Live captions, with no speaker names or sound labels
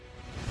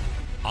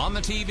on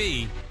the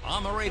TV,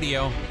 on the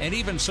radio, and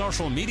even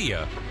social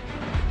media,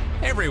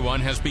 everyone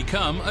has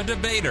become a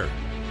debater.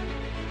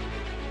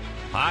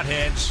 Hot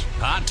heads,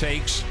 hot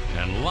takes,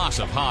 and lots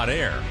of hot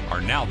air are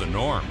now the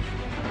norm.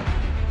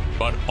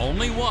 But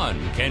only one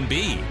can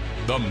be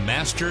the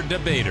master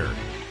debater.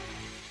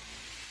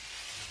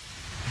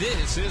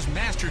 This is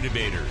Master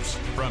Debaters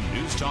from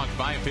News Talk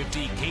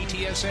 550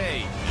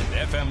 KTSA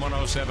and FM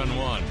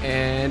 1071.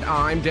 And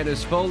I'm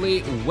Dennis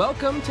Foley.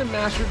 Welcome to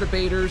Master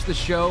Debaters, the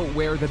show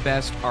where the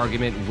best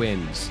argument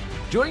wins.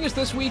 Joining us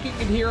this week, you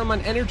can hear him on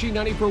Energy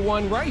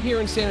 90.1 right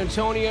here in San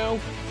Antonio.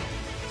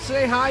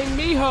 Say hi,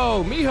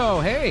 Miho.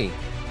 Miho, hey.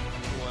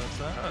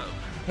 What's up?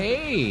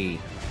 Hey.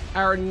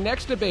 Our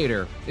next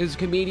debater is a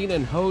comedian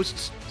and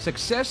hosts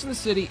Success in the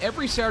City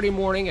every Saturday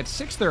morning at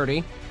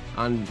 6:30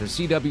 on the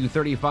CW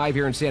 35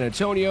 here in San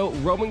Antonio,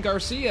 Roman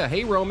Garcia.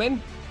 Hey,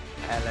 Roman.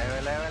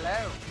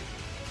 Hello.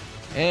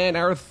 And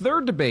our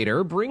third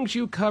debater brings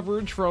you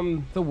coverage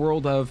from the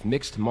world of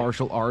mixed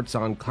martial arts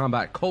on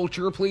combat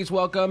culture. Please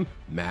welcome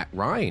Matt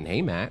Ryan.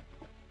 Hey, Matt.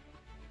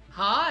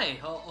 Hi.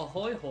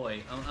 Ahoy,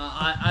 hoy.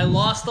 I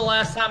lost the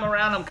last time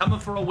around. I'm coming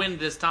for a win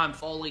this time,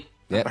 Foley.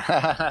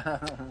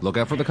 Yep. Look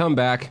out for the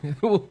comeback.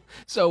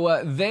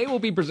 So they will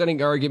be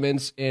presenting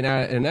arguments in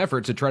an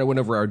effort to try to win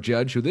over our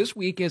judge, who this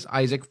week is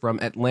Isaac from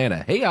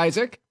Atlanta. Hey,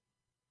 Isaac.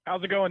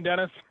 How's it going,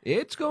 Dennis?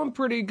 It's going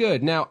pretty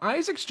good. Now,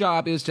 Isaac's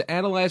job is to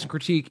analyze and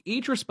critique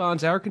each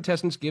response our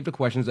contestants give to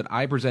questions that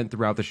I present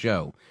throughout the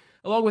show.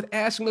 Along with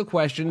asking the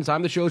questions,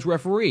 I'm the show's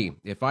referee.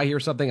 If I hear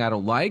something I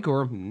don't like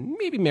or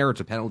maybe merits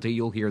a penalty,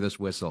 you'll hear this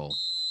whistle.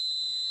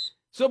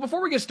 So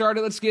before we get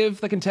started, let's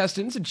give the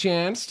contestants a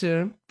chance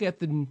to get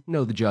to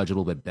know the judge a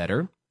little bit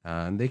better.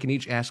 They can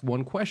each ask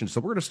one question. So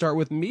we're going to start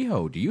with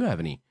Miho. Do you have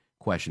any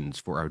questions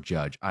for our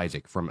judge,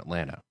 Isaac from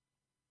Atlanta?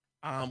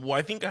 Well,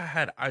 I think I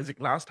had Isaac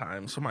last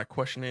time, so my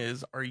question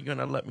is, are you going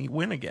to let me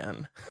win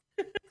again?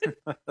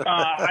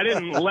 I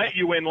didn't let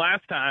you win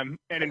last time,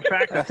 and in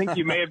fact, I think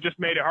you may have just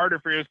made it harder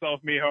for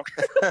yourself, Miho.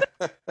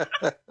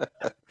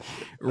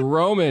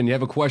 Roman, you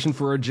have a question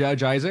for our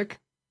judge, Isaac?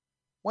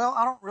 Well,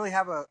 I don't really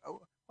have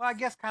I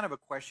guess kind of a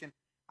question.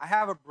 I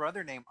have a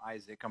brother named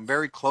Isaac. I'm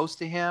very close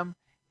to him,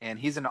 and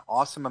he's an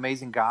awesome,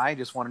 amazing guy. I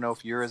just want to know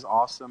if you're as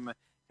awesome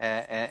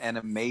and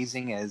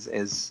amazing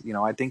as you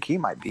know, I think he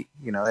might be.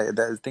 You know,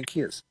 I think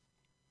he is.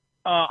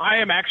 I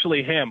am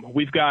actually him.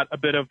 We've got a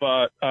bit of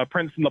a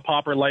Prince and the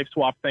Pauper life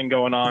swap thing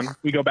going on.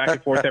 We go back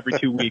and forth every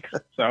 2 weeks.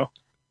 So,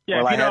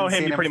 yeah, well, if you know I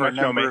him, you pretty much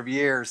know me. for a number of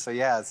years, so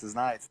yeah, this is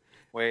nice.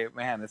 Wait,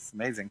 man, this is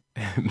amazing.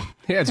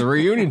 Yeah, it's a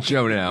reunion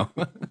show now.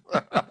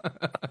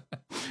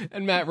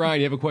 And Matt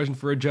Ryan, you have a question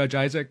for a judge,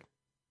 Isaac?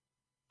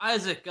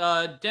 Isaac,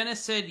 Dennis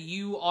said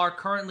you are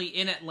currently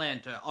in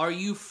Atlanta. Are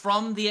you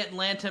from the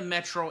Atlanta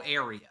metro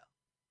area?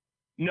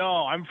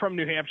 No, I'm from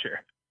New Hampshire.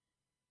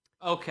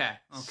 Okay.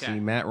 See,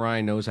 Matt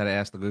Ryan knows how to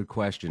ask the good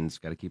questions.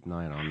 Got to keep an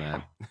eye on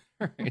that.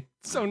 All right.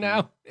 So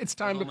now it's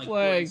time to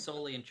play.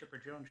 Solely and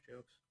Chipper Jones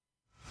jokes.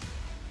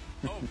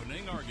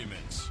 Opening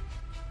arguments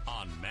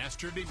on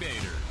Master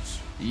Debaters.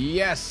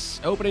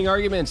 Yes, opening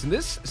arguments. In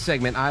this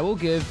segment, I will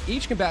give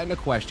each combatant a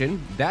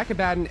question. That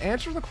combatant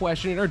answers the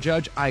question, and our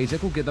judge,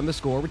 Isaac, will give them the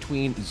score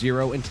between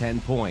 0 and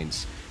 10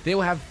 points. They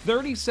will have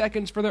 30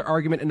 seconds for their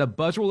argument, and the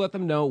buzzer will let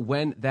them know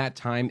when that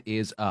time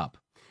is up.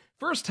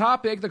 First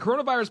topic, the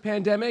coronavirus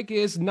pandemic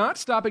is not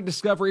stopping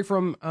Discovery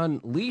from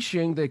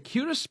unleashing the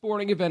cutest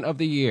sporting event of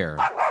the year.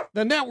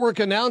 The network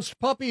announced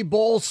Puppy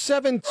Bowl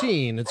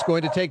 17. It's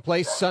going to take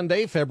place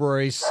Sunday,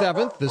 February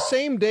 7th, the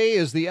same day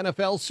as the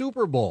NFL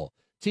Super Bowl.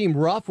 Team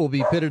Rough will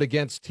be pitted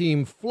against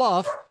Team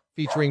Fluff,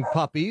 featuring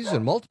puppies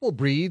in multiple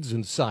breeds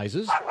and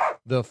sizes.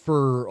 The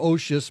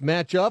ferocious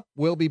matchup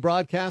will be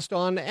broadcast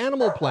on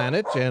Animal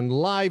Planet and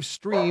live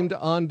streamed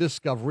on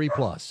Discovery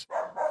Plus.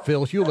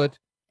 Phil Hewlett,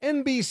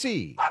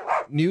 NBC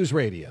News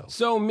Radio.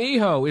 So,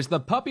 Miho, is the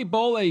Puppy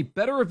Bowl a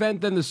better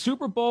event than the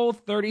Super Bowl?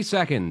 30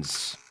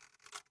 seconds.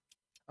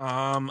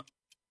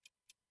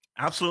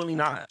 Absolutely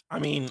not. I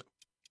mean,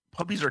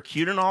 puppies are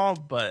cute and all,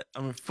 but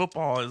I mean,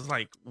 football is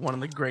like one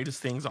of the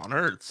greatest things on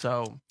earth.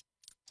 So,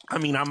 I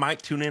mean, I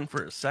might tune in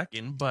for a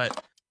second,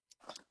 but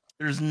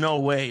there's no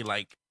way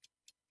like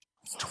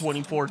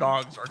 24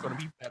 dogs are going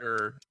to be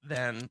better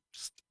than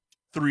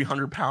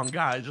 300-pound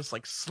guys just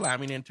like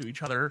slamming into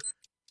each other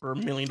for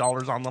 $1 million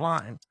on the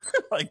line.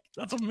 Like,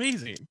 that's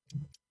amazing.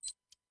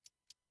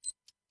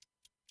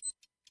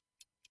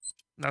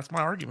 That's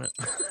my argument.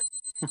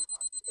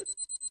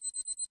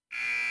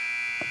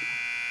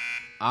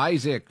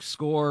 Isaac,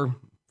 score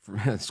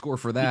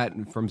for that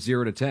from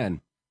 0 to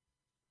 10.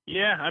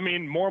 Yeah, I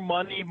mean, more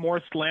money,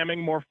 more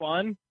slamming, more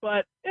fun,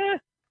 but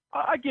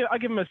I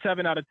give him a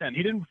 7 out of 10.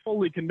 He didn't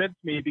fully convince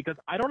me because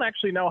I don't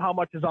actually know how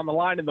much is on the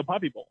line in the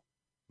Puppy Bowl.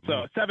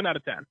 So 7 out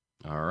of 10.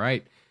 All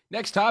right.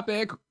 Next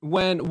topic,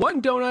 when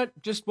one donut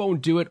just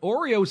won't do it,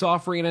 Oreo's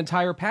offering an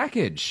entire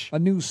package. A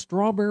new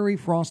strawberry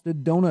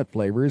frosted donut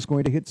flavor is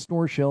going to hit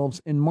store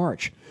shelves in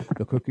March.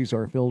 The cookies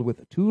are filled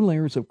with 2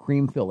 layers of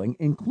cream filling,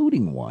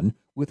 including one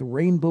with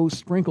rainbow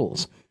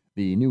sprinkles.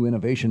 The new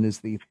innovation is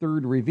the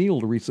third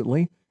revealed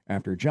recently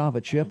after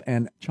Java chip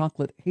and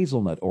chocolate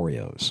hazelnut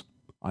Oreos.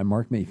 I'm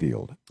Mark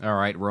Mayfield. All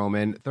right,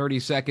 Roman, 30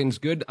 seconds.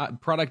 Good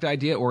product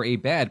idea or a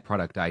bad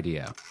product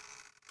idea?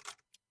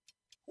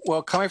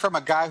 Well, coming from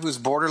a guy who's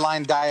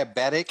borderline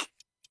diabetic,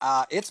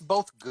 it's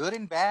both good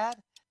and bad.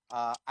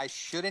 I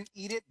shouldn't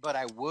eat it, but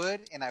I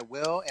would, and I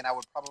will, and I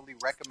would probably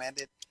recommend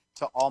it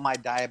to all my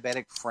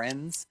diabetic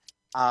friends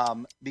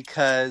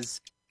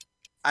because,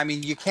 I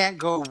mean, you can't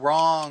go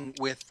wrong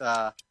with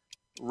I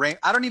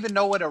don't even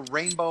know what a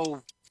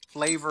rainbow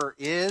flavor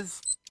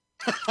is,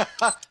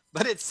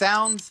 but it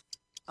sounds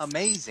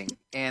amazing.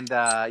 And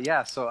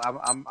so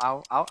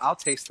I'll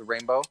taste the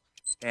rainbow,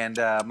 and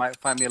might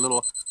find me a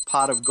little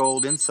pot of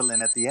gold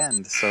insulin at the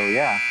end. So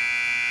yeah.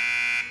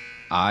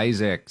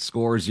 Isaac,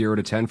 score 0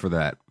 to 10 for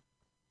that.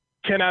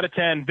 10 out of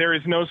 10. There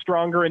is no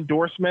stronger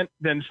endorsement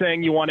than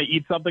saying you want to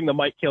eat something that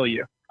might kill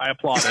you. I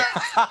applaud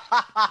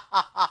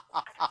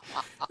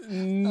it.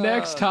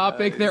 Next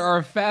topic, there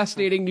are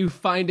fascinating new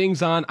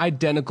findings on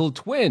identical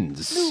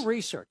twins. New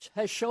research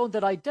has shown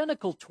that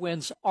identical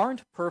twins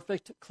aren't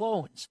perfect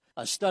clones.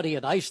 A study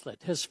in Iceland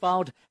has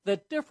found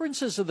that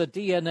differences in the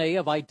DNA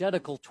of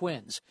identical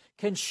twins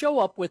can show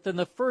up within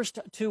the first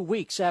 2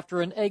 weeks after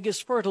an egg is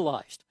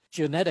fertilized.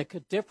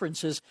 Genetic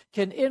differences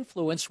can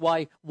influence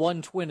why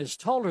one twin is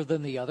taller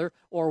than the other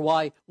or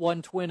why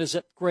one twin is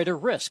at greater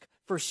risk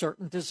for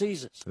certain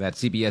diseases.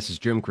 That's CBS's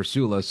Jim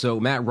Krasula. So,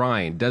 Matt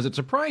Ryan, does it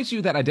surprise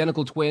you that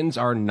identical twins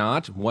are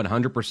not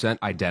 100%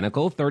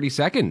 identical? 30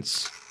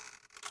 seconds.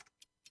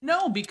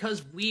 No,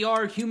 because we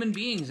are human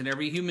beings, and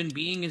every human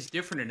being is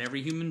different, and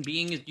every human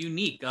being is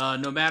unique.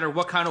 No matter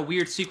what kind of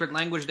weird secret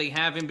language they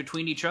have in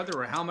between each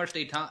other or how much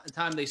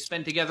time they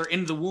spend together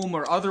in the womb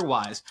or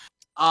otherwise.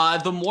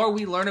 The more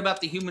we learn about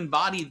the human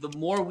body, the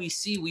more we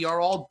see we are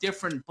all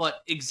different,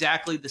 but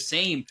exactly the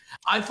same.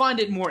 I find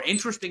it more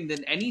interesting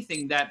than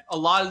anything that a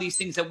lot of these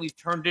things that we've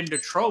turned into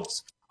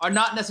tropes are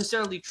not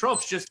necessarily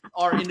tropes, just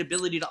our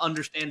inability to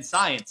understand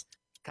science.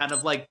 Kind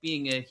of like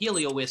being a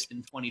helioist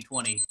in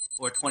 2020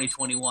 or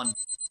 2021.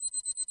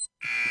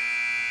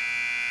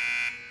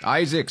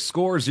 Isaac,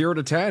 score 0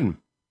 to 10.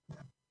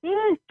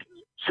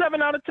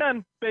 7 out of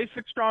 10.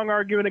 Basic, strong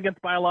argument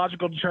against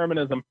biological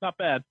determinism. Not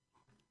bad.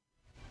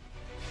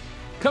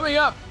 Coming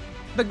up,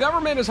 the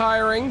government is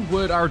hiring.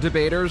 Would our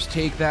debaters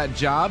take that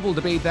job? We'll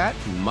debate that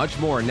and much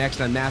more next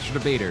on Master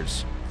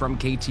Debaters from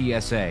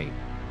KTSA.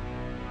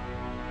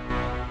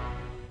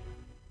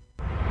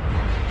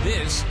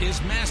 This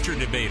is Master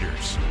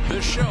Debaters,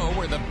 the show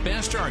where the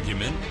best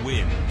argument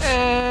wins.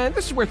 And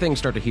this is where things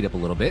start to heat up a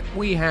little bit.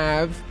 We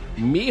have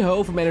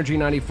Miho from Energy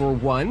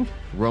 94.1,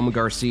 Roman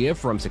Garcia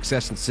from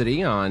Success and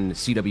City on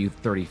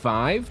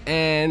CW35,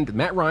 and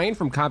Matt Ryan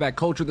from Combat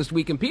Culture this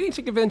week competing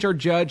to convince our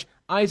judge,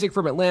 Isaac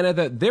from Atlanta,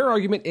 that their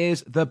argument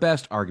is the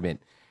best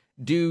argument.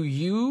 Do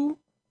you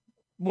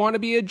want to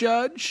be a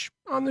judge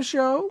on the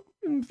show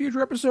in a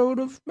future episode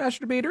of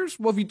Master Debaters?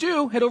 Well, if you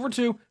do, head over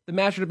to the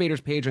Master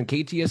Debaters page on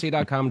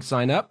KTSA.com to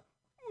sign up.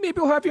 Maybe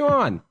we'll have you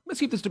on. Let's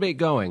keep this debate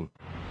going.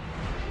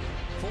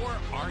 For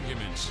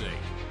argument's sake,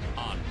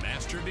 on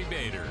Master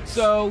Debaters.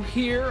 So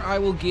here I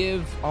will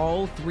give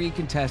all three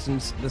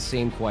contestants the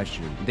same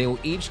question. They will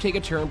each take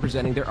a turn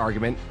presenting their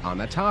argument on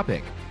that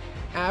topic.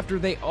 After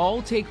they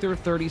all take their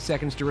 30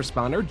 seconds to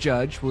respond, our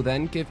judge will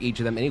then give each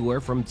of them anywhere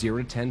from 0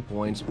 to 10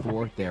 points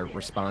for their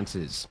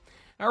responses.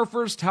 Our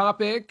first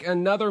topic,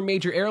 another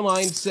major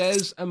airline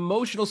says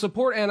emotional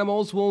support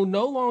animals will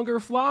no longer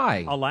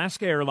fly.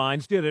 Alaska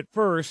Airlines did it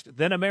first,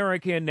 then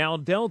American, now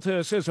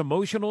Delta says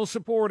emotional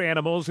support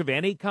animals of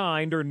any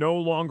kind are no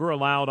longer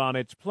allowed on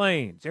its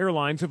planes.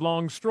 Airlines have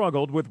long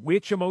struggled with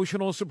which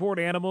emotional support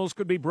animals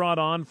could be brought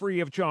on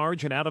free of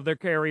charge and out of their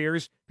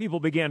carriers.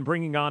 People began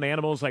bringing on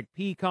animals like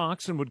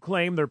peacocks and would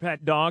claim their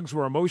pet dogs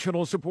were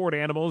emotional support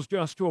animals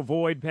just to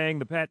avoid paying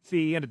the pet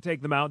fee and to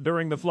take them out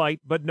during the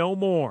flight, but no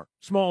more.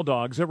 Small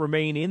dogs that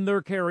remain in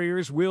their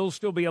carriers will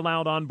still be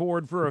allowed on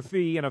board for a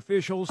fee, and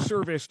official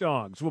service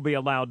dogs will be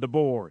allowed to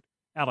board.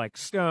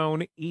 Alex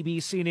Stone,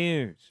 EBC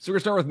News. So we're going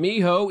to start with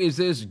Miho. Is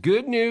this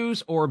good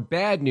news or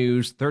bad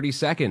news? 30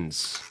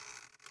 seconds.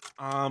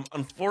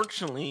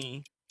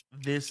 Unfortunately,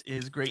 this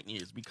is great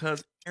news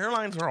because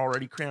airlines are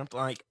already cramped.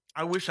 Like,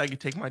 I wish I could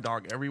take my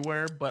dog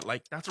everywhere, but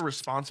like that's a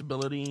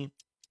responsibility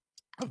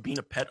of being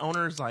a pet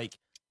owner. Is like,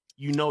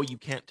 you know, you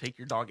can't take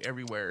your dog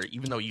everywhere,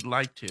 even though you'd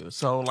like to.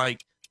 So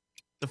like,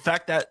 the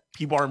fact that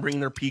people aren't bringing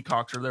their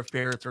peacocks or their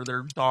ferrets or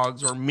their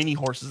dogs or mini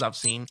horses I've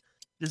seen,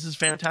 this is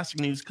fantastic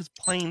news because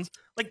planes,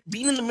 like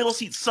being in the middle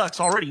seat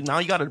sucks already. Now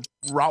you got a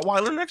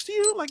Rottweiler next to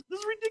you? Like, this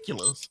is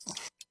ridiculous.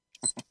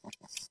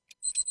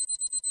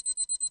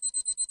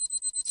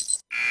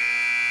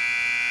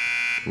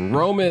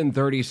 Roman,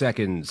 30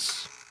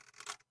 seconds.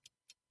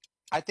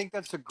 I think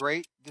that's a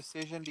great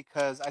decision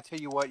because I tell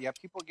you what, yeah,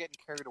 people are getting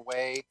carried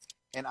away,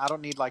 and I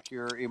don't need like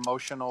your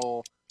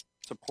emotional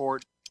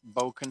support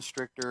boa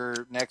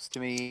constrictor next to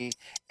me.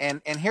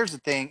 And here's the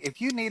thing, if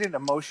you need an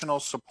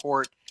emotional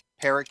support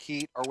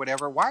parakeet or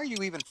whatever, why are you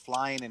even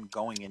flying and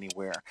going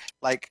anywhere?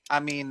 Like, I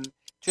mean,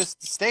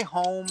 just stay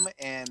home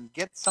and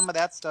get some of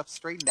that stuff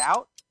straightened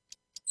out.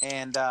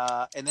 and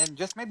then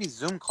just maybe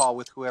Zoom call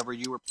with whoever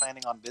you were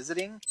planning on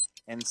visiting,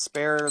 and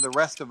spare the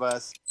rest of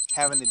us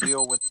having to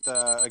deal with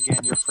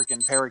again your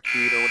freaking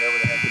parakeet or whatever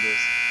the heck it is.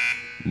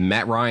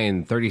 Matt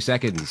Ryan, 30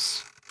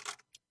 seconds.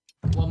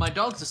 Well, my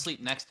dog's asleep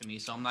next to me,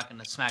 so I'm not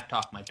going to smack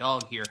talk my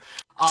dog here.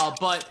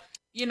 But,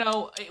 you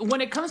know,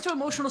 when it comes to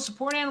emotional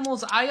support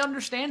animals, I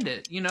understand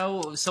it. You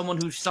know, someone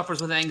who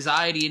suffers with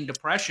anxiety and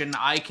depression,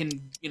 I can,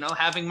 you know,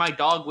 having my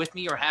dog with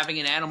me or having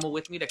an animal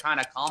with me to kind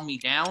of calm me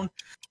down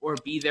or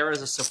be there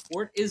as a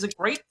support is a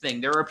great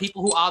thing. There are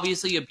people who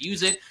obviously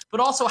abuse it, but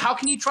also how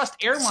can you trust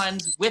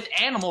airlines with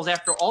animals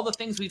after all the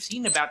things we've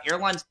seen about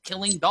airlines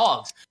killing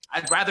dogs?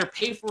 I'd rather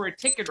pay for a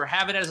ticket or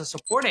have it as a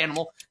support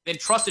animal than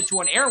trust it to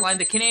an airline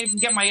that can't even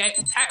get my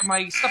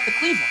stuff to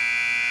Cleveland.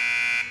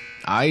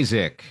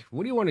 Isaac,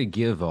 what do you want to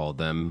give all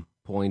them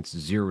points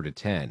 0 to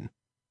 10?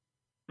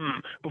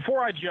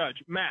 Before I judge,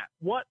 Matt,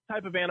 what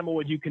type of animal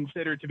would you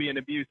consider to be an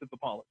abuse of the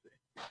policy?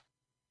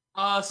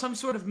 Some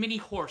sort of mini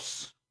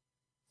horse.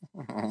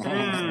 A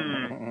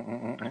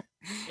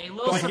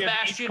little So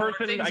Sebastian.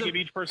 I give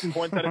each person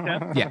points out of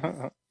 10?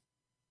 Yeah.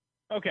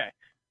 Okay.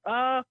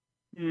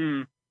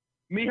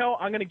 Miho,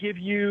 I'm going to give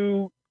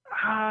you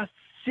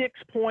 6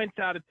 points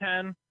out of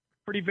 10.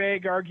 Pretty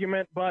vague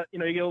argument, but, you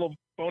know, you get a little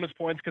bonus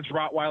points because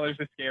Rottweilers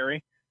are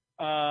scary.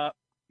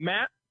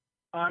 Matt,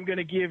 I'm going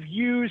to give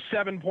you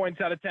 7 points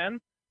out of 10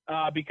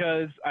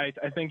 because I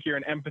think you're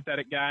an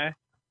empathetic guy.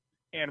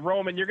 And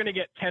Roman, you're going to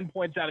get 10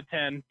 points out of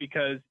 10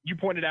 because you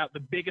pointed out the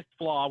biggest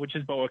flaw, which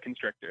is boa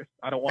constrictors.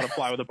 I don't want to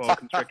fly with a boa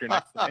constrictor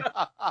next to me.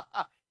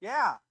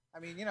 Yeah. I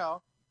mean, you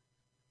know,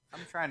 I'm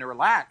trying to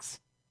relax.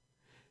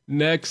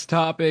 Next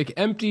topic.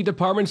 Empty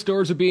department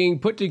stores are being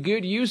put to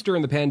good use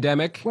during the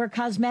pandemic. Where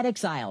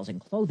cosmetics aisles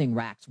and clothing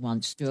racks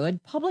once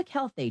stood, public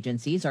health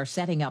agencies are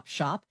setting up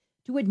shop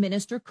to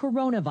administer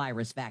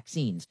coronavirus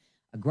vaccines.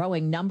 A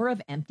growing number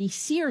of empty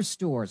Sears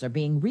stores are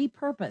being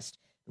repurposed.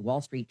 The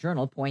Wall Street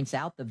Journal points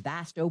out the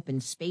vast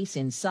open space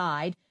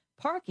inside,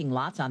 parking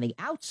lots on the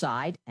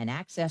outside, and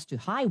access to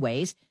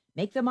highways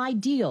make them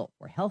ideal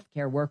for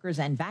healthcare workers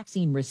and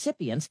vaccine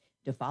recipients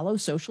to follow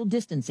social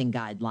distancing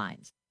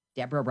guidelines.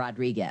 Deborah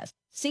Rodriguez,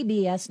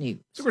 CBS News.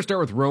 So we're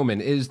start with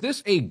Roman. Is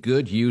this a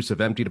good use of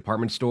empty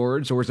department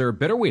stores, or is there a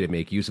better way to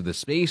make use of the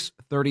space?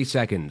 30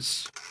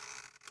 seconds.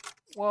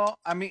 Well,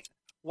 I mean,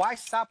 why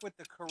stop with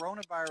the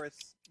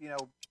coronavirus, you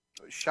know,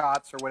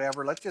 shots or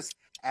whatever? Let's just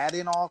add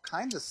in all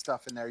kinds of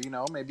stuff in there, you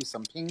know, maybe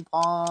some ping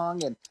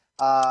pong and,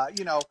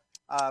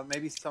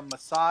 maybe some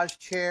massage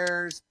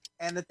chairs.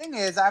 And the thing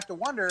is, I have to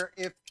wonder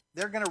if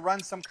they're going to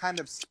run some kind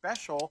of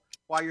special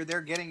while you're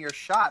there getting your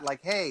shot. Like,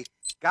 hey,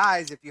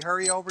 guys, if you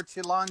hurry over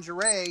to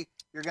lingerie,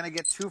 you're going to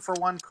get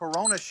 2-for-1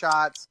 Corona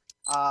shots.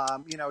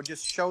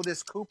 Just show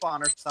this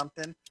coupon or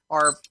something.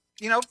 Or,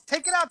 you know,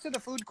 take it out to the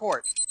food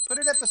court. Put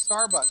it at the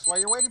Starbucks. While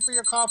you're waiting for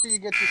your coffee, you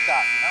get your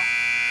shot,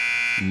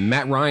 you know?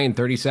 Matt Ryan,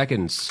 30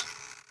 seconds.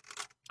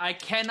 I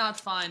cannot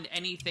find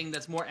anything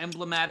that's more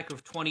emblematic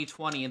of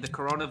 2020 and the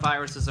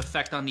coronavirus's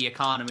effect on the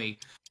economy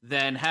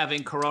than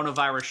having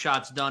coronavirus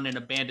shots done in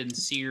abandoned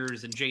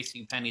Sears and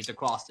JCPenney's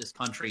across this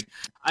country.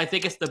 I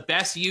think it's the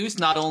best use,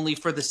 not only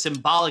for the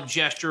symbolic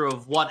gesture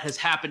of what has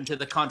happened to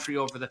the country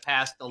over the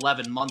past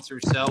 11 months or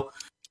so,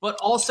 but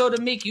also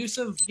to make use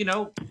of, you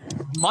know,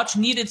 much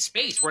needed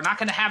space. We're not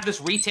going to have this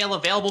retail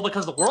available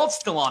because the world's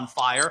still on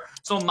fire,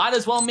 so might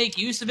as well make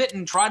use of it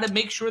and try to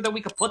make sure that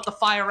we can put the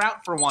fire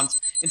out for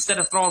once instead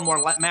of throwing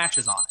more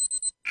matches on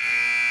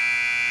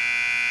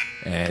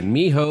it. And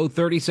Miho,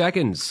 30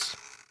 seconds.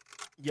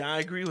 Yeah, I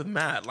agree with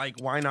Matt. Like,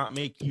 why not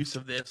make use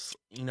of this?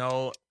 You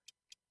know,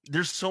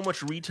 there's so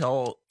much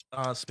retail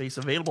space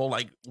available.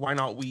 Like, why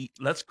not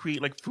let's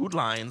create like food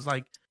lines.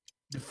 Like,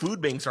 the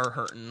food banks are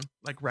hurting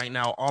like right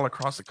now all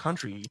across the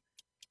country.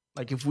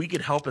 Like, if we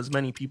could help as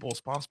many people as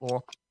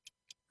possible,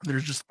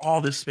 there's just all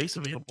this space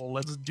available.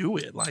 Let's do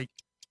it. Like,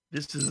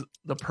 this is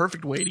the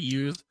perfect way to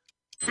use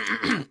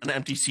an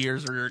empty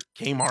Sears or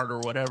Kmart or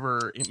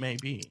whatever it may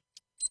be.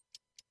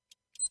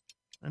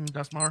 And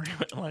that's my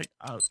argument. Like,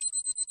 I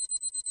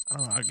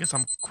don't know. I guess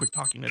I'm quick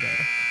talking today.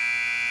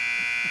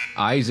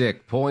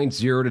 Isaac, points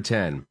 0 to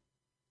 10.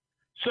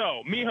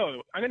 So, Miho,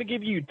 I'm going to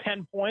give you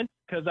 10 points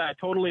because I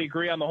totally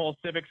agree on the whole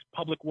civics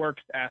public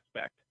works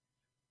aspect.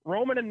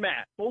 Roman and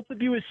Matt, both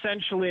of you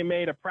essentially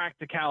made a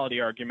practicality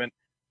argument.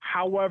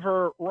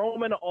 However,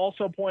 Roman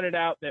also pointed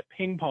out that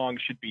ping pong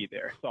should be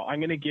there. So I'm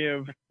going to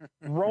give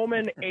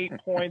Roman 8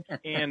 points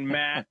and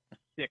Matt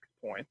 6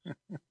 points.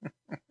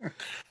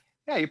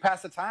 Yeah, you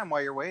pass the time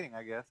while you're waiting,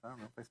 I guess. I don't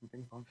know, play some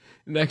ping pong.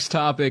 Next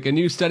topic. A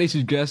new study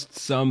suggests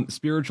some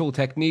spiritual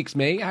techniques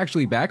may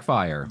actually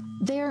backfire.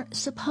 They're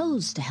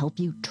supposed to help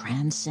you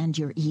transcend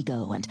your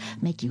ego and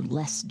make you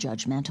less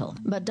judgmental.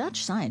 But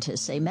Dutch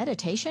scientists say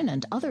meditation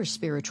and other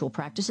spiritual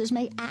practices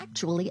may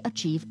actually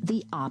achieve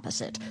the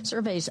opposite.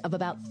 Surveys of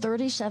about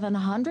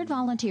 3,700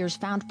 volunteers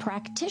found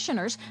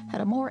practitioners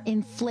had a more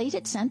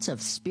inflated sense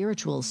of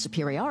spiritual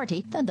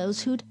superiority than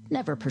those who'd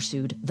never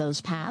pursued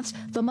those paths.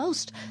 The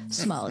most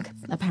smug,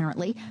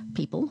 apparently,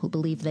 people who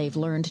believe they've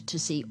learned to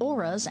see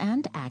auras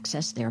and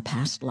access their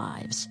past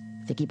lives.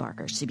 Vicki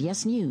Barker,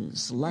 CBS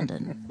News,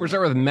 London. We're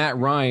starting with Matt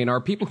Ryan.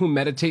 Are people who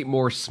meditate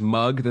more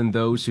smug than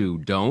those who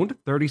don't?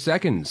 30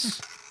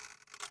 seconds.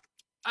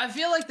 I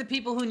feel like the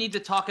people who need to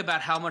talk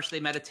about how much they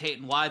meditate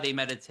and why they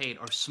meditate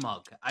are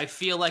smug. I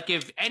feel like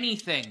if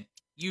anything,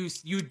 you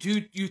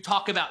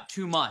talk about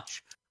too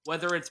much.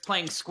 Whether it's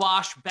playing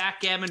squash,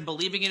 backgammon,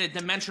 believing in a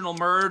dimensional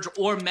merge,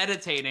 or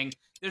meditating,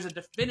 there's a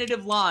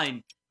definitive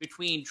line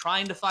between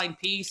trying to find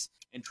peace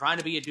and trying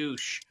to be a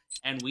douche.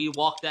 And we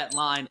walk that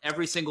line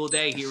every single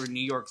day here in New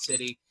York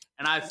City.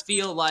 And I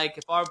feel like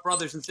if our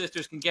brothers and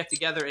sisters can get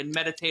together and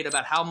meditate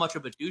about how much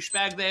of a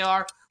douchebag they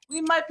are,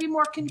 we might be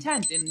more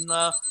content and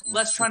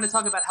less trying to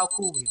talk about how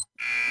cool we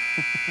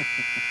are.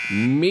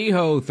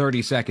 Miho,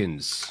 30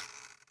 seconds.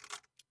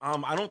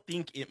 I don't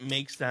think it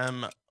makes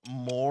them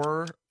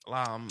more,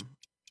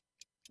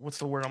 what's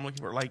the word I'm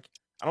looking for? Like,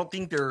 I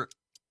think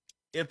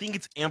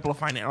it's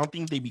amplifying it. I don't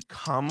think they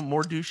become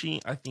more douchey.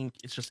 I think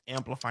it's just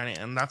amplifying it.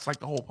 And that's like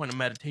the whole point of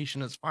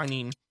meditation, is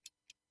finding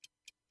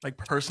like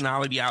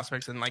personality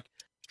aspects and like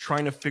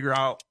trying to figure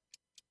out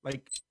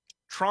like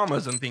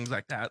traumas and things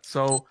like that.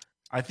 So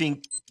I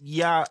think,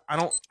 yeah, I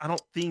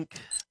don't think,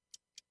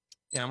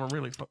 yeah, I'm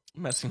really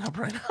messing up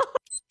right now.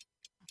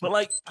 But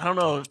like, I don't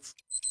know. It's,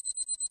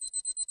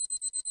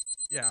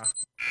 yeah,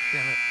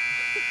 damn it.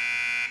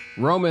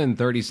 Roman,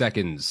 30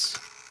 seconds.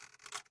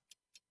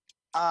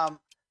 I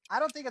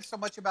don't think it's so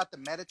much about the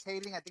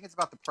meditating. I think it's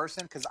about the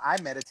person, because I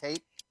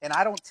meditate and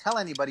I don't tell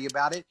anybody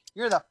about it.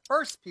 You're the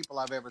first people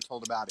I've ever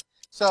told about it.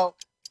 So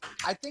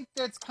I think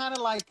that's kind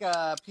of like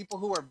people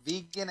who are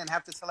vegan and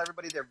have to tell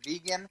everybody they're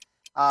vegan.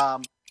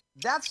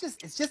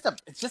 It's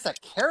just a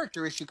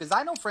character issue, because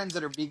I know friends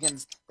that are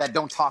vegans that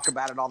don't talk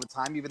about it all the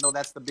time, even though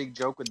that's the big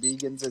joke with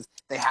vegans is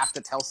they have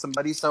to tell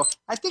somebody. So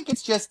I think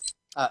it's just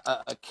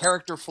a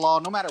character flaw,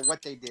 no matter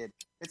what they did.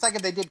 It's like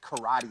if they did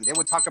karate. They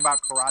would talk about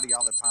karate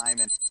all the time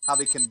and how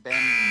they can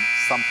bend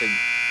something.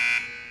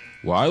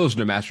 Well, I listen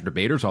to Master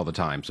Debaters all the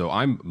time, so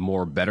I'm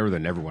more better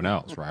than everyone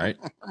else, right?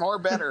 More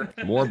better.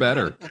 More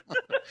better.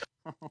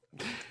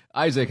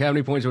 Isaac, how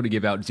many points would you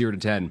give out, 0 to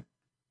 10?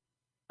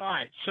 All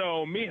right,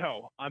 so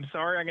Miho, I'm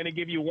sorry, I'm going to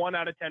give you 1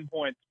 out of 10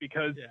 points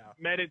because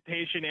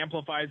meditation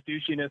amplifies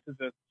douchiness is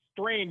a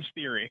strange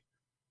theory.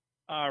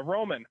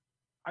 Roman,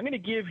 I'm going to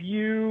give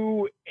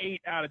you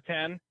 8 out of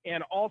 10,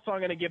 and also I'm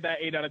going to give that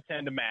 8 out of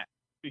 10 to Matt,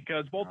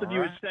 because both of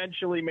you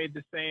essentially made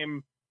the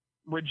same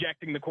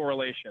rejecting the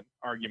correlation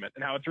argument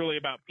and how it's really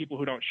about people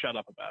who don't shut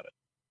up about it.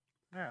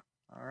 Yeah,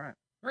 all right.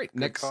 All right, Good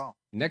next call.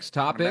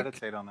 topic.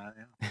 Meditate on that,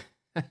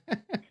 yeah.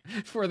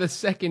 For the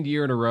second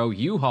year in a row,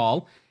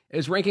 U-Haul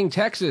is ranking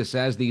Texas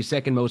as the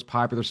second most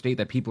popular state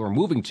that people are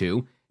moving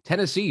to.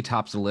 Tennessee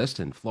tops the list,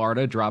 and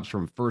Florida drops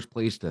from first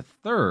place to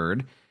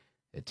third.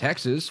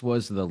 Texas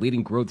was the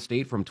leading growth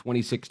state from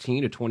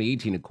 2016 to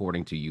 2018,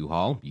 according to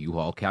U-Haul.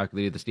 U-Haul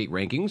calculated the state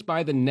rankings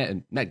by the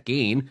net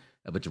gain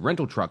of its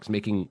rental trucks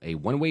making a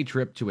one-way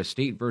trip to a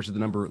state versus the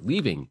number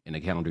leaving in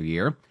a calendar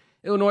year.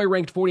 Illinois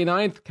ranked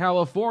 49th,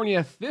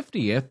 California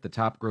 50th. The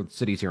top growth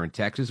cities here in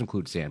Texas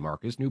include San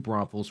Marcos, New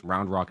Braunfels,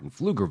 Round Rock, and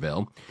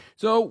Pflugerville.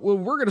 So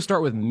we're going to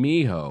start with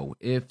Miho.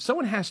 If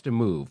someone has to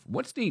move,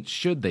 what state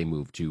should they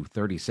move to?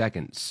 30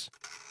 seconds.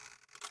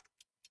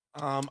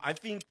 I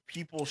think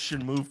people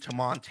should move to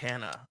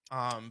Montana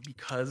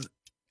because,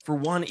 for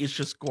one, it's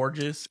just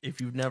gorgeous. If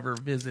you've never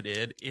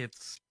visited,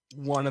 it's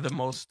one of the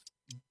most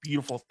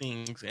beautiful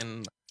things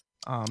in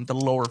the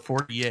lower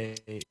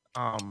 48.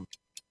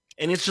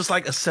 And it's just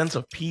like a sense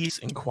of peace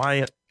and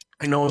quiet.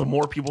 I know the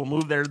more people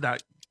move there,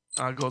 that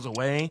goes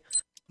away.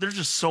 There's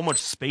just so much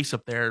space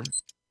up there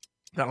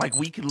that like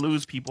we could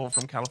lose people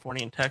from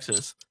California and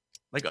Texas.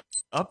 Like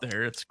up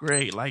there, it's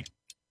great. Like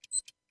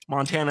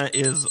Montana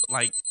is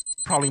like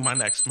probably my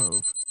next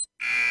move.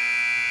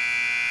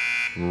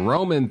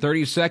 Roman,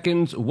 30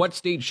 seconds. What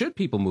state should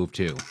people move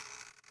to?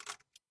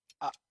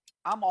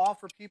 I'm all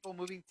for people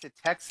moving to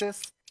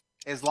Texas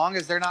as long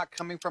as they're not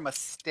coming from a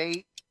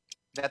state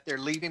that they're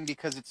leaving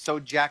because it's so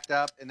jacked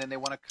up, and then they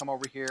want to come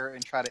over here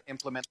and try to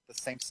implement the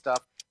same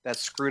stuff that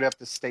screwed up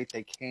the state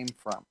they came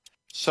from.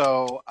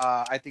 So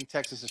I think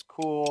Texas is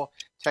cool.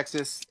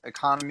 Texas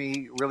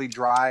economy really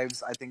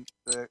drives, I think,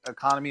 the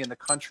economy in the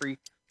country.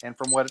 And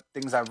from what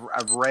things I've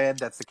read,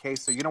 that's the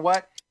case. So you know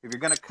what? If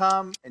you're going to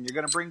come and you're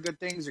going to bring good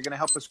things, you're going to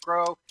help us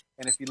grow.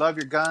 And if you love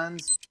your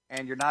guns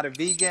and you're not a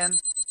vegan,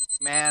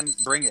 man,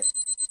 bring it.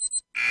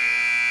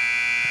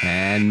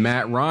 And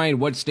Matt Ryan,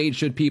 what state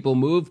should people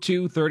move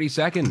to? 30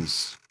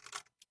 seconds.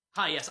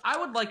 Hi, yes. I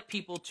would like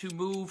people to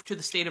move to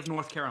the state of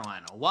North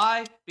Carolina.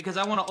 Why? Because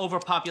I want to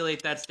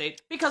overpopulate that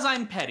state. Because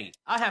I'm petty.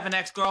 I have an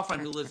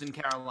ex-girlfriend who lives in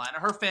Carolina.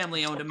 Her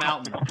family owned a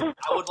mountain.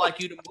 I would like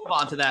you to move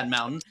on to that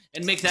mountain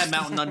and make that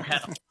mountain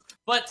unpettable.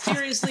 But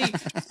seriously,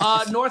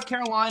 North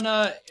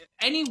Carolina,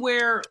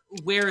 anywhere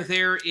where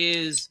there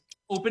is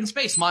open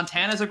space.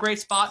 Montana's a great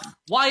spot.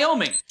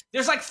 Wyoming.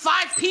 There's like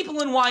 5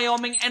 people in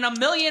Wyoming and 1.5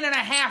 million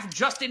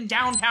just in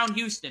downtown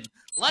Houston.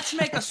 Let's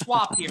make a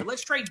swap here.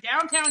 Let's trade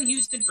downtown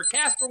Houston for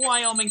Casper,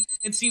 Wyoming,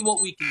 and see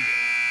what we can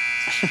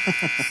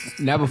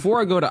do. Now,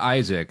 before I go to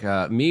Isaac,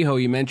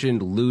 Miho, you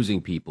mentioned losing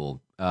people.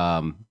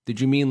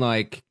 Did you mean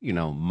like,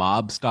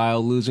 mob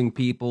style losing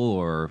people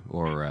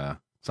or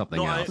something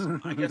No, else?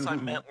 I guess I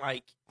meant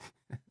like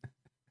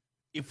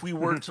if we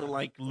were to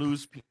like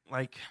lose,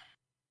 like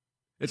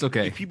It's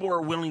okay. if people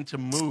are willing to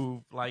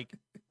move, like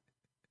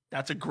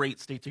that's a great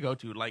state to go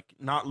to. Like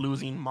not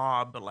losing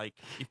mob, but like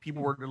if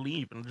people were to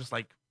leave and just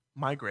like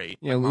migrate.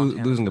 Yeah, like,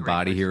 Montana's losing a great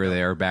body place here to or go.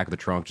 there, back of the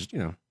trunk, just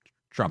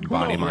drop a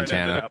body in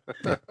Montana.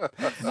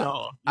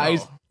 No,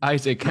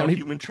 Isaac, how no many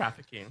human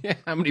trafficking.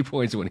 how many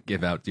points do you want to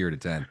give out 0 to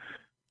 10?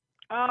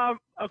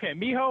 Okay,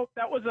 Miho,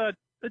 that was a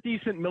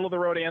decent middle of the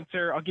road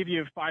answer. I'll give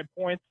you 5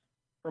 points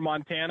for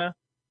Montana.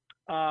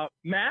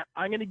 Matt,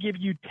 I'm going to give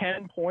you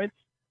 10 points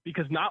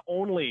because not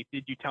only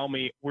did you tell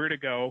me where to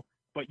go,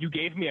 but you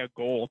gave me a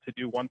goal to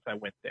do once I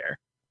went there.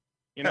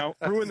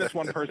 Ruin this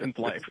one person's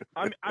life.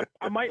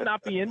 I might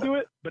not be into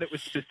it, but it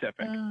was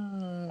specific.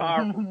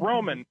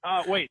 Roman,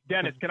 wait,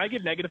 Dennis, can I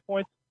give negative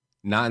points?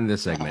 Not in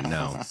this segment,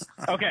 no.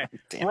 Okay,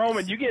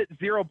 Roman, you get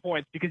 0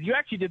 points because you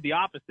actually did the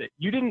opposite.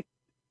 You didn't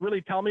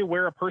really tell me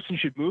where a person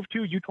should move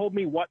to. You told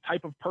me what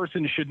type of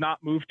person should not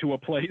move to a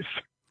place.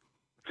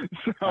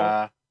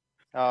 So,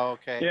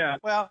 okay. Yeah.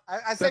 Well,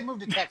 I say move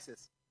to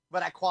Texas,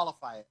 but I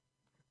qualify it.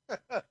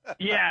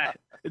 yeah,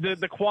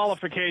 the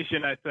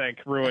qualification, I think,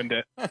 ruined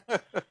it.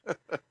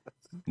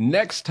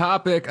 Next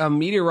topic, a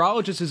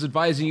meteorologist is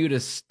advising you to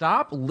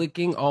stop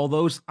licking all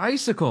those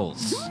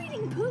icicles. You're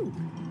eating poop.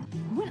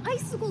 When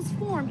icicles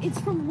form, it's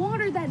from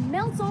water that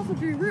melts off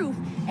of your roof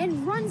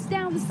and runs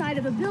down the side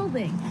of a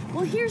building.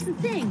 Well, here's the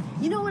thing.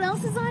 You know what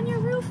else is on your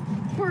roof?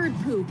 Bird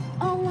poop.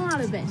 A lot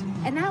of it.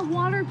 And that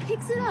water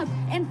picks it up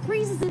and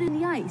freezes it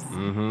in the ice.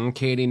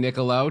 Katie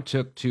Nicolau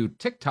took to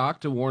TikTok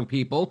to warn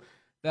people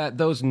that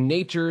those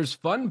Nature's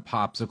Fun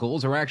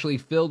popsicles are actually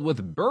filled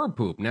with bird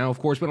poop. Now, of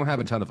course, we don't have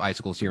a ton of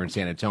icicles here in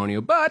San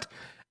Antonio, but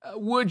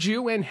would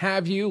you and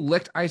have you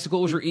licked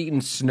icicles or eaten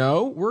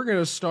snow? We're going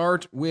to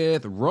start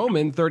with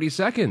Roman, 30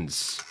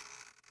 seconds.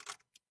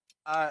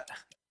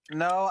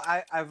 No,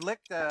 I've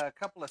licked a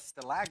couple of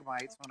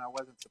stalagmites when I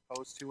wasn't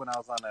supposed to when I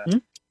was on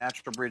a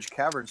Natural Bridge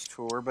Caverns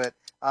tour. But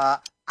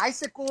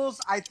icicles,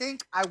 I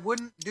think I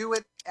wouldn't do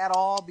it at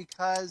all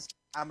because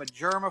I'm a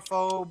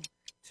germaphobe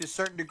to a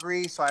certain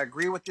degree. So I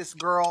agree with this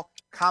girl.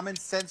 Common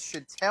sense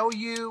should tell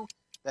you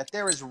that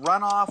there is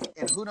runoff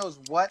and who knows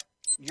what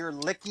you're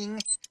licking.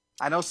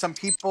 I know some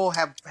people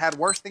have had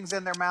worse things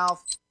in their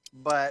mouth,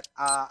 but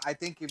I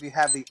think if you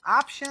have the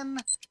option,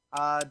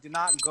 do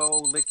not go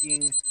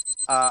licking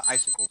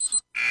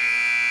icicles.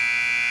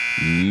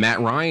 Matt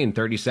Ryan,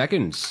 30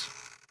 seconds.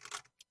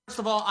 First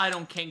of all, I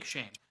don't kink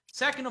shame.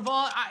 Second of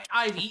all,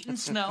 I've eaten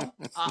snow.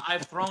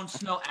 I've thrown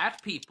snow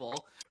at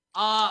people.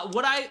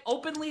 Would I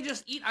openly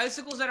just eat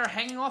icicles that are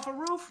hanging off a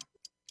roof?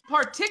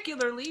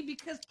 Particularly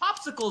because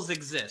popsicles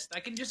exist. I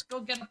can just go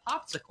get a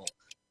popsicle.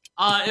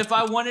 If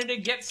I wanted to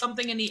get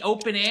something in the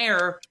open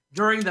air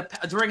during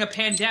a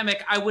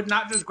pandemic, I would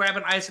not just grab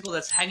an icicle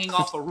that's hanging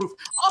off a roof.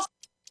 Also,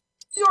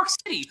 New York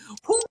City,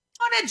 who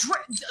wanted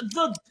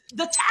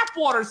the tap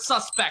water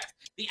suspect?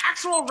 The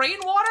actual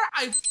rainwater?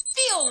 I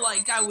feel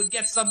like I would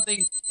get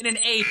something in an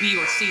A, B,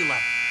 or C level.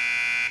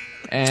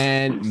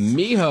 And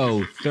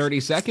Miho, 30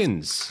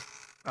 seconds.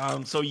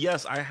 So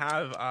yes, I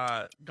have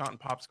gotten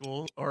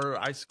popsicles or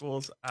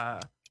icicles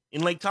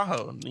in Lake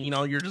Tahoe.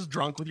 You're just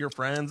drunk with your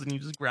friends and you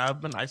just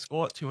grab an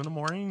icicle at 2 a.m.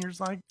 and you're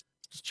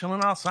just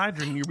chilling outside,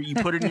 drinking. You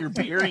put it in your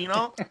beer,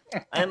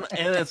 and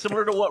it's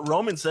similar to what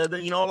Roman said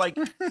that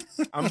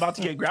I'm about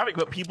to get graphic,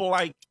 but people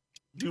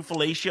do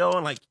fellatio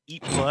and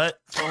eat butt.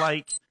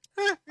 So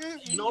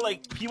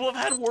people have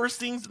had worse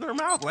things in their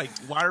mouth.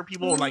 Why are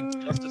people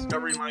just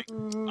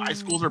discovering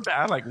icicles are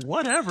bad?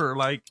 Whatever.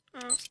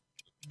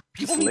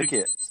 People lick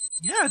it.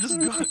 Yeah, just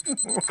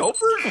go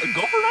for an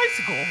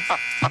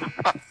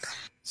icicle.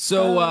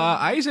 So,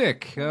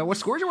 Isaac, what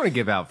score do you want to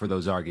give out for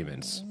those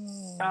arguments?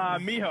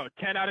 Miho,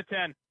 10 out of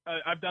 10.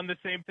 I've done the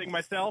same thing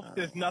myself.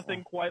 There's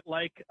nothing quite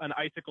like an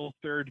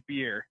icicle-stirred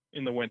beer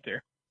in the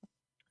winter.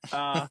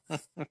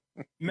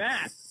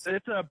 Matt,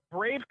 it's a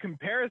brave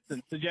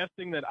comparison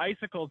suggesting that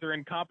icicles are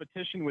in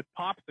competition with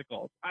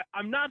popsicles.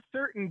 I'm not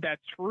certain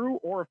that's true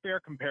or a fair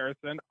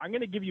comparison. I'm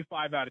going to give you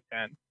 5 out of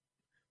 10.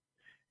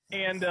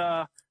 And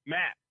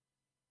Matt,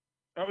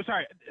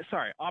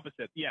 sorry,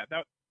 opposite. Yeah,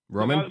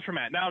 Roman? That was for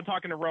Matt. Now I'm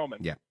talking to Roman.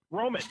 Yeah.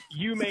 Roman,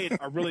 you made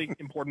a really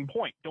important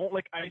point. Don't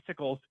lick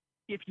icicles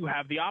if you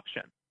have the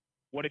option.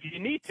 What if you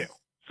need to?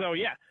 So,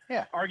 yeah.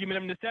 Argument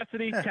of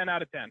necessity, 10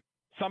 out of 10.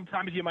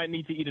 Sometimes you might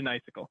need to eat an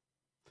icicle.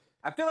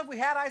 I feel if we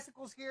had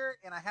icicles here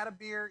and I had a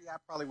beer, I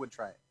probably would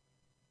try it.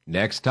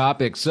 Next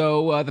topic.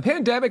 So, the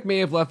pandemic may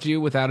have left you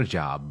without a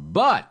job,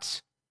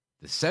 but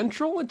the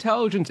Central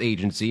Intelligence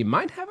Agency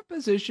might have a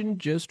position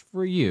just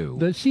for you.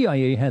 The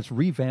CIA has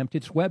revamped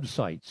its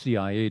website,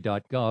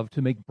 CIA.gov,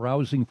 to make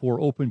browsing for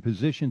open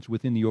positions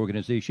within the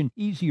organization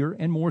easier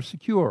and more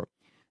secure.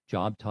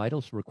 Job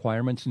titles,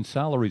 requirements, and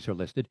salaries are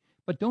listed,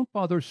 but but don't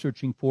bother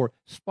searching for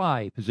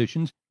spy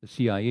positions. The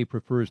CIA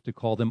prefers to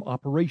call them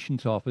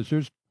operations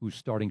officers, whose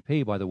starting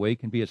pay, by the way,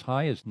 can be as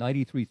high as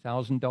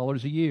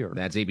 $93,000 a year.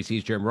 That's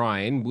ABC's Jim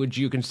Ryan. Would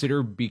you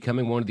consider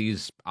becoming one of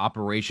these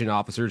operation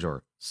officers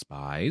or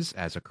spies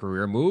as a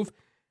career move?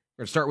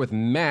 We're going to start with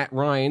Matt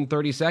Ryan,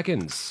 30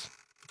 seconds.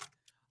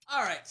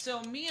 All right,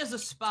 so me as a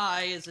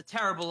spy is a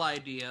terrible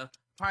idea,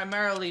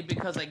 primarily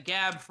because I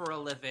gab for a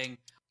living,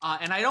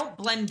 and I don't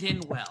blend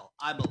in well.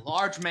 I'm a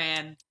large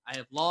man, I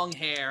have long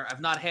hair, I've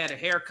not had a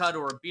haircut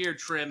or a beard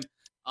trim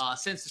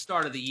since the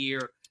start of the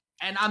year,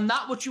 and I'm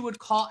not what you would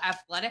call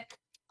athletic.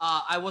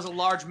 I was a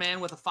large man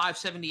with a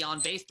 .570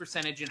 on-base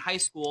percentage in high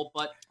school,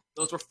 but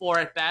those were 4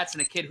 at-bats,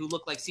 and a kid who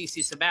looked like CeCe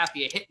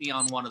Sabathia hit me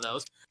on one of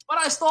those. But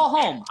I stole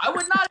home. I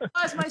would not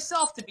advise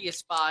myself to be a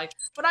spy,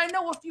 but I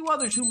know a few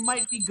others who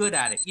might be good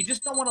at it. You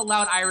just don't want a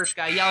loud Irish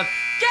guy yelling,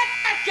 "Get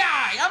that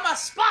guy! I'm a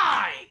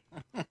spy!"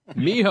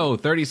 Miho,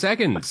 30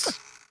 seconds.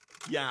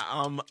 Yeah,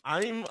 I'm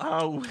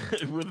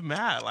with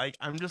Matt. Like,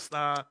 I'm just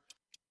I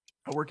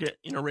work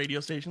in a radio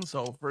station,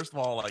 so first of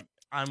all, like,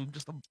 I'm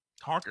just a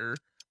talker.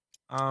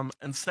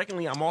 And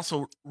secondly, I'm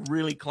also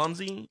really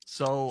clumsy,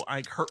 so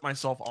I hurt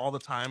myself all the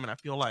time. And I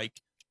feel like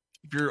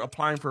if you're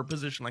applying for a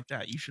position like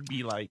that, you should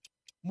be like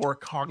more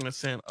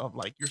cognizant of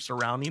like your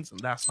surroundings, and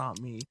that's not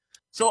me.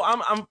 So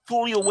I'm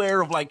fully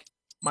aware of like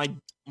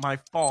my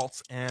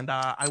faults, and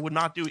I would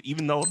not do it,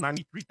 even though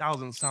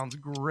 93,000 sounds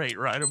great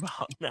right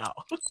about now.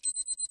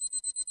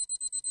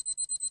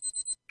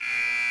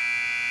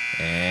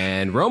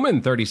 And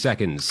Roman, 30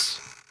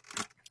 seconds.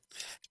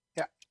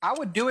 I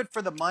would do it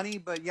for the money,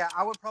 but yeah,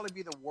 I would probably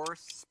be the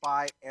worst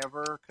spy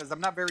ever because I'm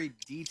not very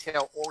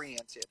detail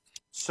oriented.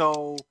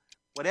 So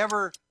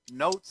whatever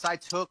notes I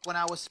took when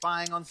I was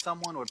spying on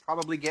someone would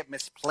probably get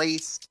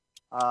misplaced.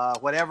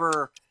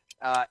 Whatever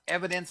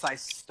evidence I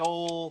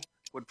stole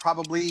would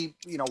probably,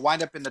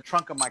 wind up in the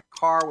trunk of my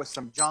car with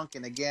some junk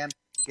and again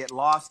get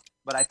lost.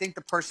 But I think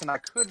the person I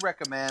could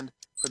recommend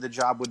for the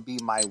job would be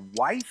my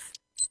wife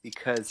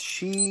because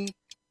she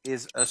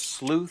is a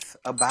sleuth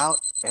about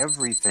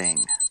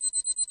everything.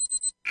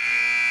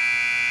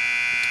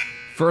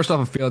 First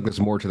off, I feel like there's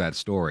more to that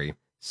story.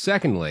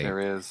 Secondly,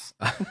 there is.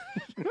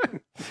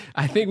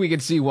 I think we can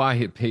see why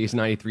it pays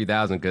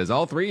 93,000 because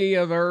all three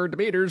of our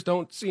debaters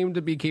don't seem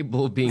to be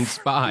capable of being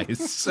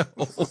spies. So,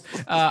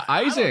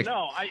 Isaac,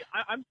 No,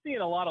 I'm seeing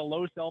a lot of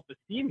low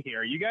self-esteem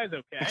here. You guys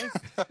okay?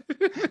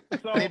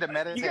 So need to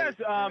meditate. you guys,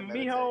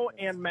 Miho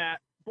and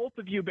Matt, both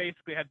of you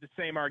basically had the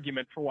same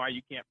argument for why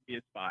you can't be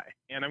a spy,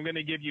 and I'm going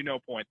to give you no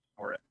points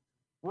for it.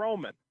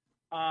 Roman,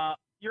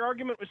 your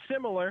argument was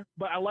similar,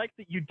 but I like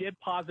that you did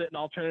posit an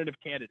alternative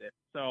candidate.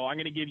 So I'm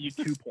going to give you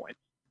 2 points.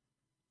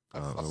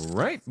 All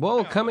right.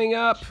 Well, coming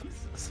up,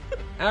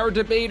 our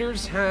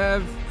debaters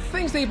have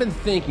things they've been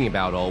thinking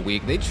about all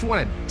week. They just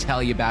want to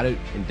tell you about it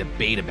and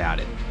debate about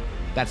it.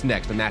 That's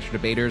next on Master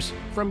Debaters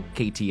from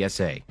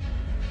KTSA.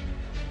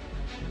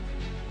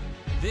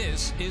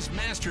 This is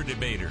Master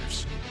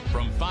Debaters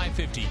from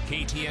 550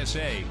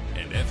 KTSA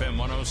and FM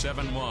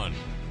 107.1.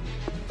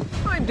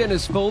 I'm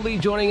Dennis Foley.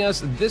 Joining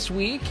us this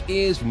week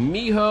is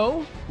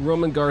Miho,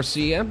 Roman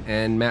Garcia,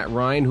 and Matt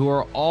Ryan, who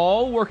are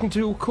all working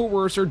to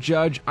coerce or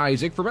judge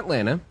Isaac from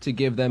Atlanta to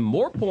give them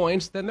more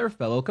points than their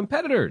fellow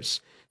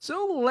competitors.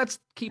 So let's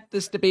keep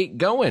this debate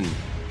going.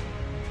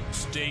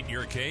 State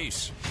your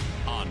case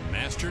on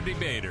Master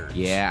Debaters.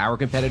 Yeah, our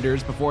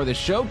competitors before the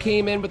show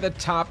came in with a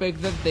topic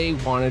that they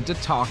wanted to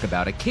talk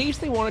about, a case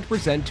they wanted to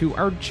present to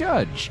our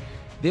judge.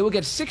 They will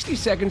get 60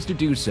 seconds to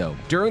do so.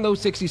 During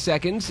those 60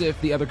 seconds, if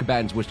the other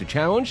combatants wish to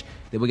challenge,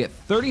 they will get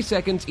 30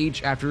 seconds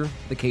each after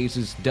the case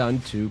is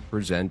done to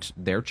present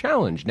their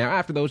challenge. Now,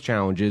 after those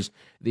challenges,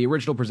 the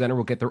original presenter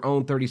will get their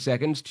own 30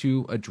 seconds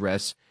to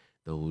address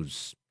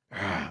those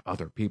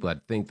other people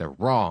that think they're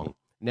wrong.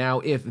 Now,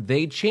 if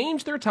they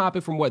change their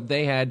topic from what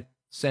they had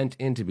sent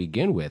in to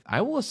begin with,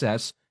 I will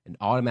assess an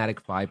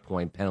automatic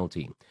 5-point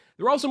penalty.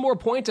 There are also more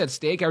points at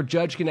stake. Our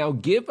judge can now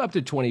give up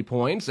to 20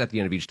 points at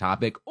the end of each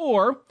topic,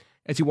 or,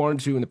 as he wanted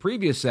to in the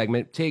previous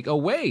segment, take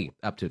away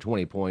up to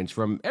 20 points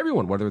from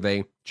everyone, whether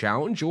they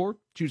challenge or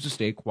choose to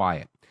stay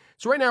quiet.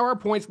 So right now, our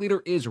points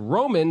leader is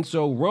Roman.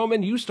 So,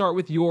 Roman, you start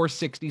with your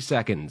 60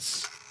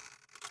 seconds.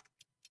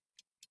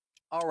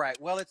 All right.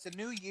 Well, it's a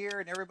new year,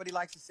 and everybody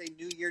likes to say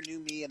New Year, New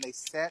Me, and they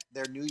set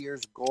their New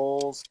Year's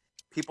goals.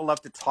 People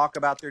love to talk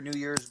about their New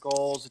Year's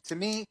goals. To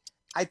me,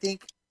 I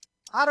think,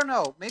 I don't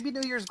know, maybe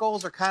New Year's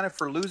goals are kind of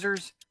for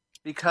losers.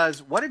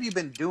 Because what have you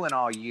been doing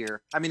all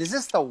year? I mean, is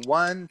this the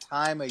one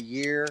time a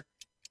year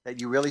that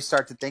you really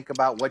start to think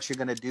about what you're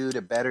going to do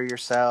to better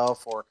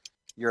yourself or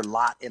your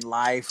lot in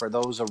life or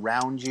those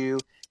around you?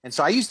 And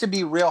so I used to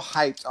be real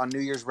hyped on New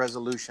Year's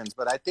resolutions,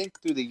 but I think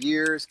through the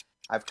years,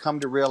 I've come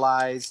to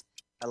realize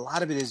a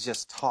lot of it is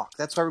just talk.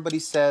 That's what everybody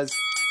says,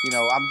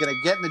 I'm going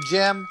to get in the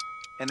gym,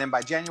 and then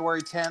by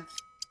January 10th,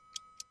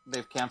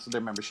 they've canceled their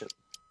membership.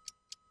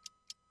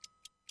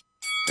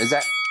 Is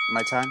that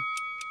my time?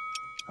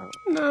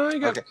 No, you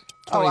got okay.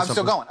 Oh, I'm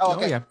still going. Oh,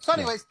 okay. Oh, yeah. So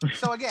anyways,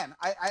 so again,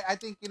 I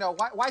think,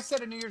 why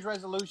set a New Year's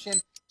resolution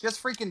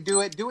just freaking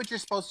do it. Do what you're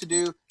supposed to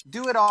do.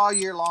 Do it all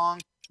year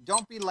long.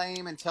 Don't be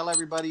lame and tell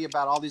everybody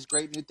about all these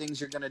great new things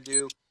you're going to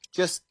do.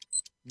 Just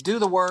do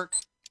the work.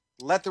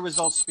 Let the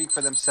results speak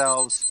for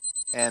themselves,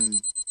 and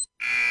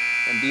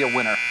be a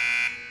winner.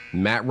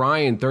 Matt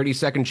Ryan,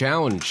 30-second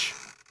challenge.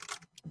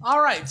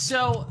 All right,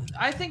 so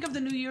I think of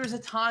the new year as a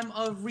time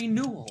of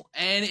renewal,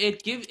 and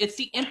it's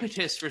the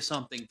impetus for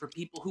something for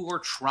people who are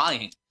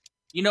trying.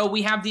 You know,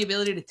 we have the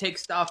ability to take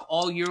stock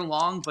all year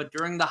long, but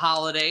during the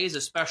holidays,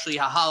 especially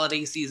a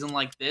holiday season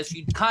like this,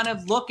 you kind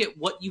of look at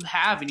what you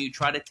have and you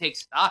try to take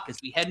stock as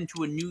we head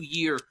into a new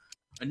year,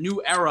 a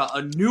new era,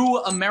 a new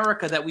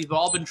America that we've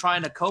all been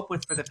trying to cope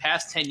with for the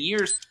past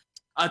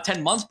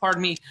 10 months,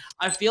 pardon me.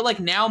 I feel like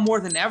now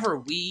more than ever,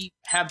 we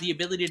have the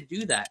ability to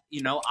do that.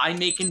 You know, I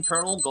make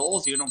internal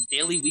goals,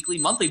 daily, weekly,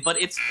 monthly, but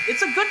it's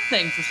a good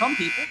thing for some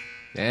people.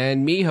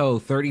 And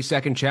Miho,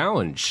 30-second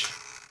challenge.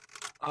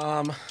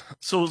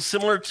 So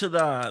similar to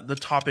the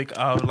topic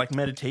of like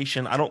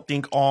meditation, I don't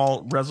think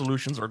all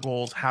resolutions or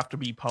goals have to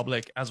be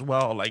public as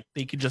well. Like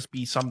they could just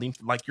be something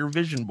like your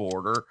vision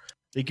board, or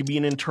they could be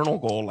an internal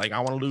goal. Like I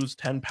want to lose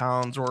 10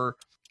 pounds, or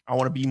I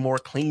want to be more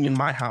clean in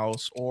my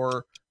house,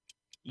 or,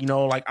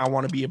 like I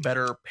want to be a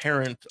better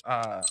parent,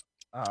 a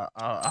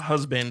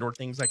husband, or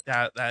things like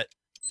that, that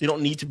they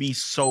don't need to be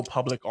so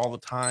public all the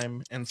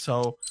time. And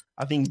so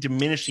I think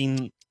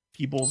diminishing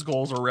people's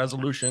goals or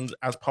resolutions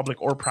as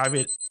public or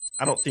private,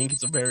 I don't think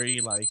it's a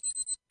very but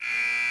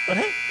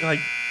hey,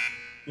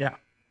 yeah.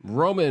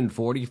 Roman,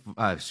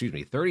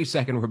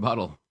 30-second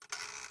rebuttal.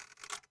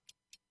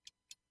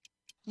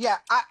 Yeah,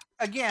 I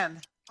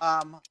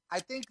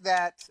think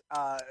that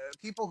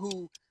people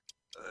who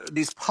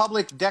these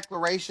public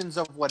declarations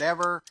of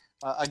whatever,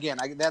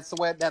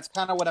 that's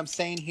kind of what I'm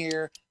saying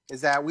here,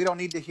 is that we don't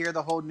need to hear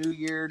the whole new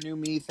year, new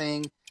me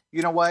thing.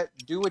 You know what?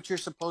 Do what you're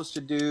supposed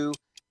to do.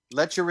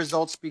 Let your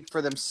results speak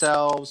for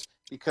themselves,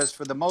 because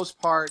for the most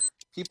part,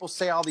 people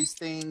say all these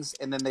things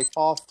and then they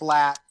fall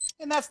flat.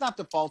 And that's not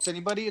the fault of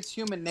anybody. It's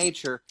human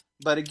nature.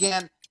 But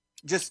again,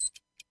 just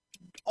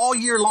all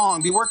year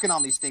long, be working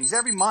on these things.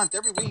 Every month,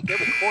 every week,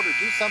 every quarter,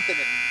 do something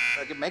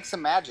and make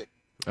some magic.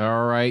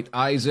 All right,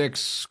 Isaac's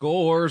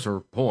scores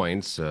or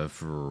points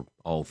for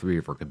all three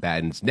of our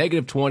combatants,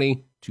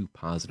 -20 to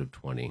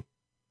 +20.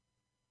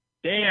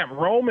 Damn,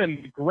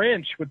 Roman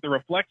Grinch with the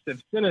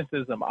reflexive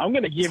cynicism. I'm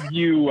going to give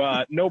you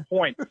no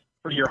points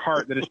for your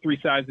heart that is 3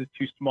 sizes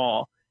too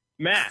small.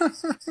 Matt,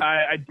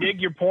 I dig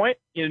your point.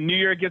 New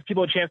Year gives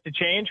people a chance to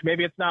change.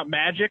 Maybe it's not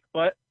magic,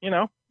 but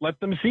let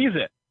them seize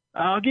it.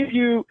 I'll give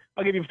you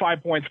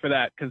 5 points for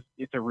that, because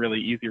it's a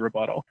really easy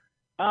rebuttal.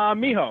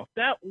 Miho,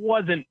 that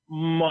wasn't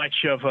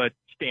much of a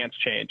stance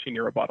change in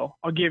your rebuttal.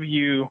 I'll give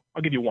you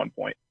 1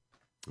 point.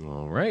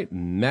 All right,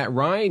 Matt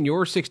Ryan,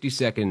 your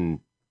 60-second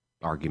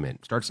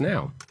argument starts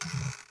now.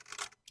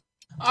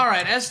 All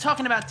right, as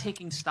talking about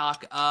taking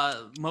stock,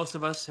 most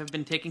of us have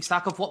been taking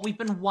stock of what we've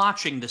been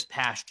watching this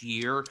past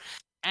year,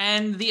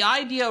 and the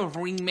idea of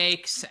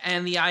remakes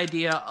and the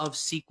idea of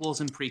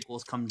sequels and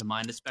prequels come to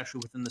mind, especially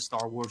within the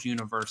Star Wars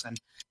universe. And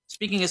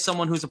speaking as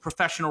someone who's a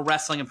professional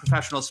wrestling and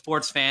professional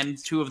sports fan,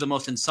 two of the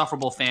most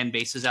insufferable fan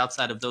bases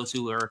outside of those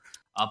who are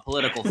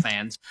political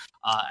fans,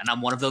 and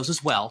I'm one of those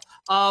as well.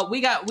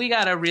 We got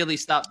to really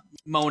stop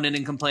moaning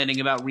and complaining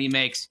about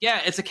remakes.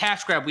 Yeah, it's a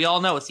cash grab. We all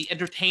know it's the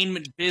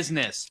entertainment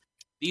business.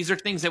 These are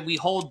things that we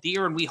hold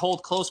dear and we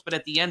hold close, but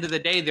at the end of the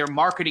day, they're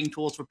marketing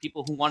tools for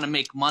people who want to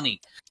make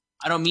money.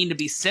 I don't mean to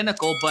be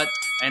cynical,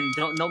 and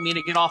don't mean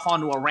to get off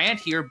onto a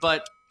rant here,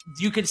 but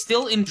you can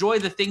still enjoy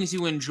the things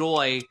you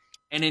enjoy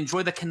and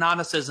enjoy the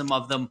canonicism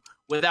of them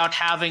without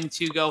having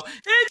to go,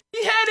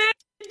 he had to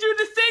do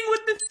the thing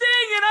with the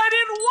thing, and I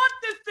didn't want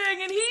the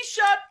thing, and he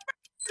shot.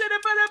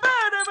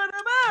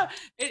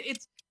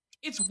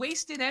 It's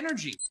wasted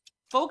energy.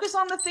 Focus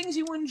on the things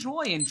you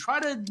enjoy and try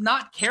to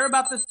not care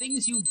about the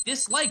things you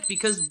dislike,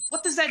 because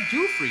what does that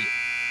do for you?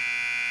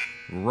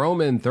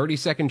 Roman,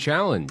 30-second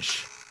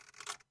challenge.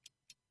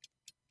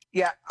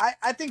 Yeah,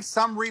 I think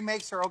some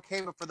remakes are okay,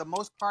 but for the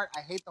most part,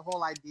 I hate the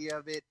whole idea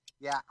of it.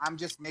 Yeah, I'm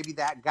just maybe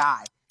that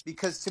guy.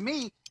 Because to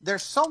me,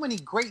 there's so many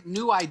great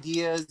new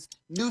ideas,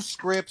 new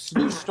scripts,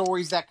 new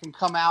stories that can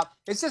come out.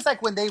 It's just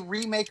like when they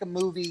remake a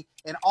movie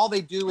and all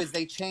they do is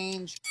they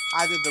change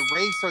either the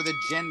race or the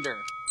gender.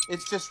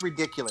 It's just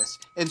ridiculous.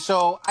 And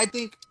so I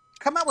think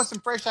come out with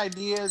some fresh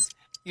ideas.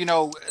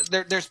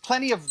 There's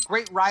plenty of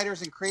great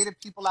writers and creative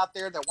people out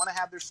there that want to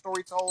have their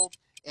story told.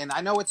 And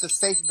I know it's a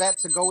safe bet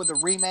to go with a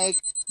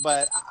remake,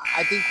 but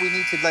I think we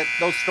need to let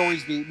those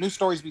new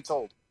stories be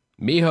told.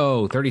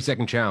 Miho,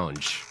 30-second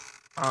challenge.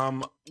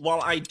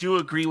 While I do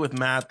agree with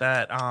Matt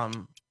that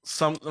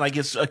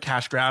it's a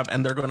cash grab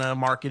and they're going to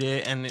market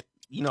it, and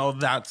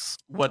that's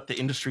what the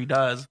industry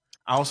does.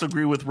 I also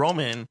agree with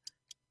Roman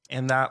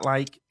in that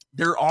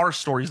there are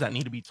stories that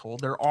need to be told.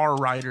 There are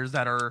writers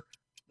that are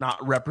not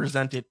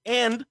represented,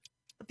 and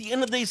at the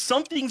end of the day,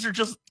 some things are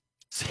just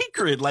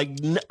sacred.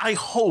 I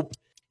hope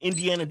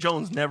Indiana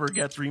Jones never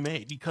gets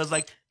remade, because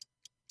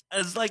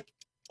as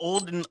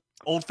old and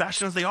old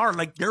fashioned as they are,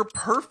 like they're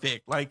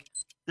perfect. Like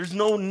there's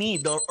no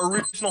need. The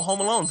original Home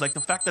Alones, like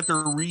the fact that they're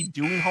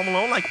redoing Home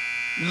Alone, like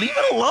leave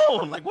it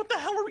alone. Like what the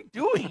hell are we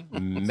doing?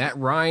 Matt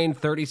Ryan,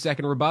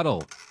 30-second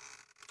rebuttal.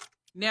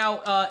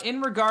 Now,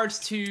 in regards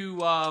to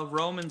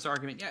Roman's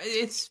argument, yeah,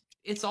 it's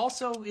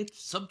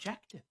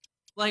subjective.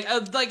 Like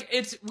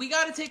we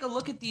got to take a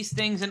look at these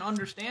things and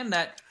understand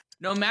that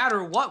no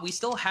matter what, we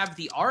still have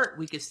the art.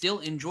 We can still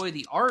enjoy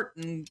the art.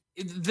 And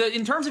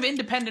in terms of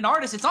independent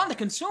artists, it's on the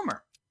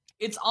consumer.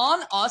 It's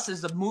on us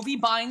as the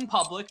movie-buying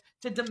public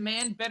to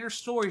demand better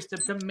stories, to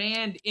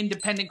demand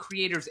independent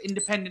creators,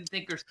 independent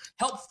thinkers,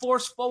 help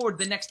force forward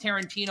the next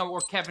Tarantino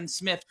or Kevin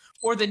Smith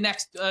or the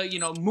next,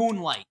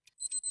 Moonlight.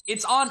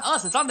 It's on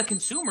us. It's on the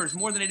consumers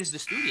more than it is the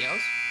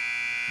studios.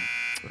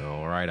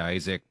 All right,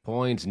 Isaac.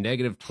 Points,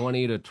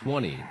 -20 to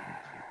 20.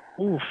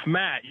 Oof,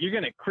 Matt, you're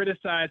going to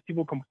criticize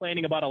people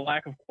complaining about a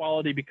lack of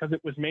quality because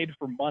it was made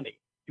for money.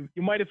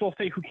 You might as well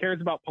say, who cares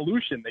about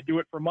pollution? They do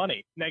it for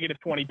money.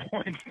 -20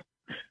 points.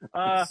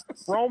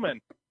 Roman,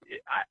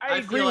 I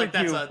agree with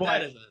you,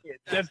 but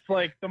that's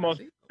like the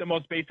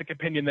most basic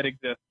opinion that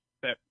exists,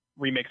 that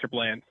remakes are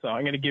bland. So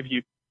I'm going to give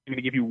you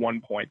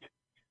 1 point.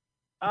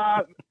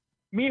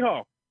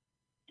 Miho,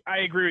 I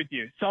agree with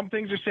you. Some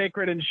things are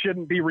sacred and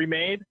shouldn't be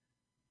remade.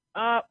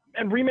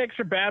 And remakes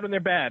are bad when they're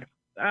bad.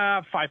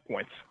 5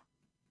 points.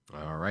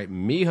 All right,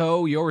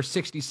 Miho, your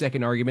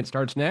 60-second argument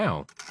starts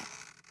now.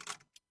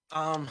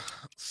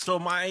 So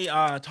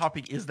my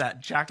topic is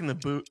that Jack in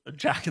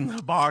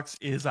the Box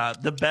is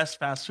the best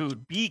fast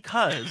food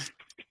because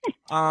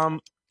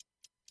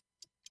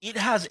it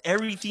has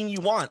everything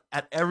you want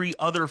at every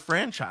other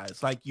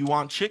franchise. Like you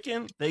want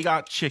chicken, they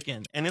got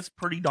chicken, and it's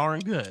pretty darn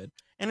good,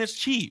 and it's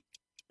cheap.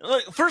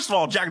 First of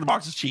all, Jack in the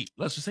Box is cheap.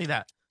 Let's just say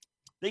that.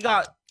 They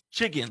got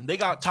chicken, they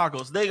got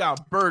tacos, they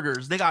got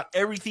burgers, they got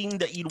everything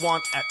that you'd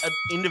want at an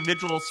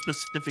individual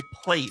specific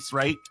place,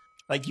 right?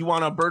 Like you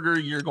want a burger,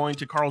 you're going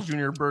to Carl's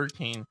Jr. Burger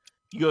King.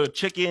 You go to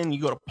chicken, you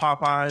go to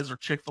Popeyes or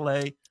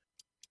Chick-fil-A.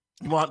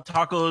 You want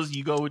tacos,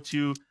 you go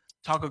to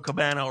Taco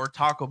Cabana or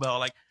Taco Bell.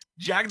 Like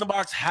Jack in the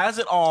Box has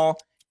it all.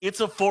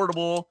 It's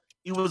affordable.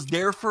 It was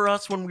there for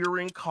us when we were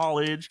in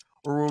college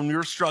or when we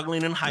were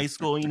struggling in high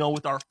school,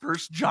 with our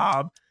first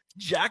job.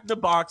 Jack in the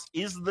Box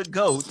is the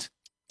GOAT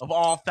of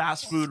all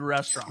fast food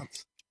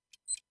restaurants.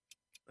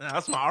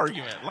 That's my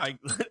argument. Like,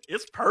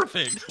 it's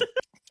perfect.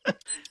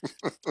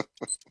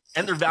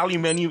 And their value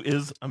menu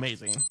is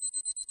amazing.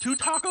 2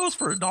 tacos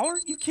for $1?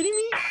 You kidding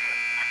me?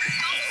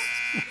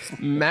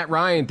 Matt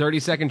Ryan,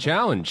 30-second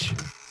challenge.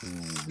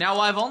 Now,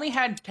 I've only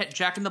had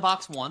Jack in the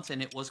Box once,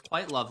 and it was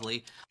quite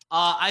lovely.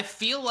 I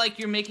feel like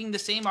you're making the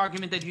same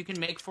argument that you can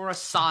make for a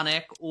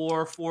Sonic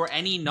or for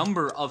any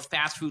number of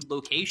fast food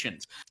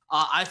locations.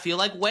 I feel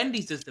like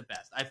Wendy's is the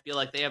best. I feel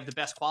like they have the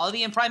best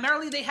quality, and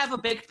primarily they have a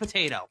baked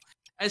potato.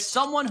 As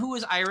someone who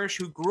is Irish,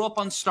 who grew up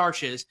on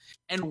starches,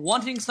 and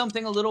wanting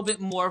something a little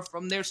bit more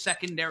from their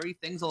secondary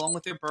things, along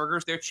with their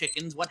burgers, their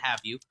chickens, what have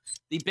you,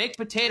 the baked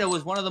potato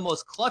is one of the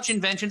most clutch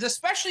inventions,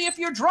 especially if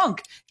you're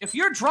drunk. If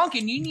you're drunk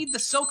and you need to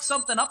soak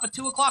something up at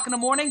 2 o'clock in the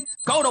morning,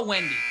 go to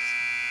Wendy's.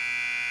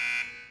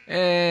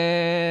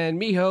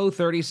 And Miho,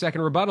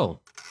 30-second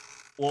rebuttal.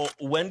 Well,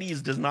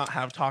 Wendy's does not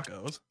have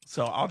tacos,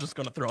 so I'm just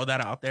going to throw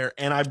that out there.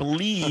 And I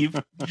believe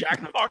Jack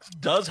in the Box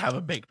does have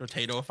a baked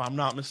potato, if I'm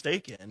not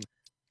mistaken.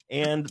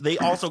 And they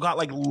also got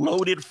like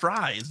loaded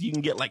fries. You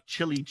can get like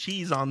chili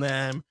cheese on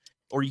them,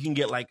 or you can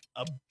get like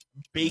a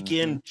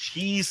bacon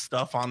cheese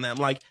stuff on them.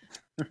 Like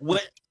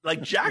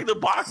Jack in the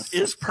Box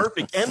is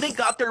perfect. And they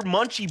got their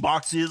munchie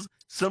boxes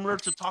similar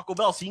to Taco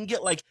Bell. So you can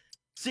get like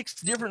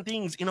 6 different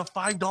things in a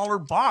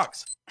 $5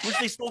 box, which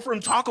they stole from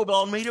Taco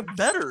Bell and made it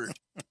better.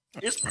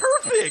 It's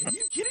perfect. Are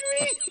you kidding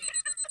me?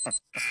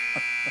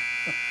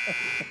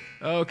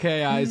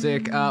 Okay,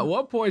 Isaac.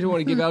 What point do you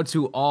want to give out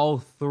to all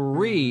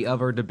 3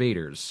 of our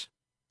debaters?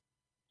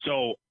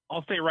 So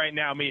I'll say right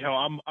now,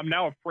 Miho, I'm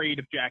now afraid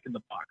of Jack in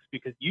the Box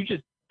because you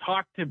just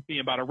talked to me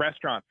about a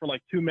restaurant for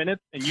like 2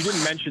 minutes and you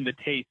didn't mention the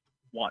taste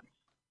once.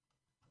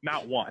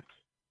 Not once.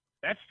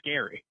 That's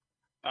scary.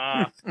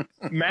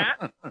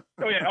 Matt?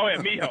 Oh yeah,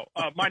 Miho.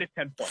 Minus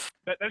 10 points.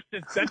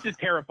 That's just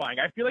terrifying.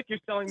 I feel like you're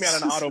selling me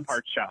at an auto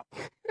parts shop.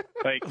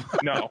 Like,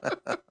 no.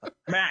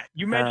 Matt,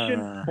 you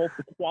mentioned both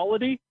the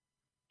quality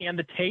and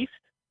the taste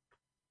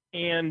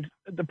and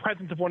the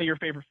presence of one of your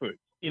favorite foods.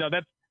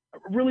 That's a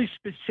really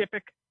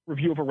specific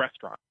review of a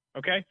restaurant.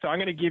 Okay? So I'm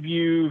going to give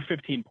you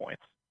 15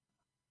 points.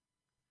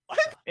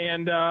 What?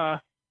 And,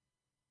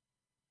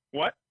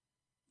 what?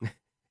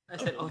 I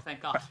said, oh,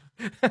 thank God.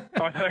 Oh,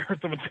 I thought I heard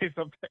someone say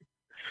something.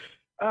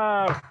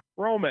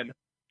 Roman.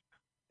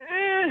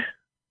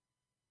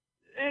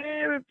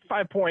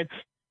 5 points.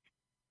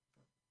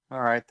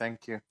 All right,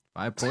 thank you.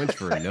 5 points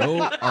for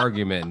no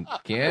argument.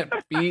 Can't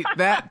beat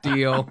that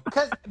deal.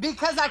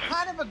 Because I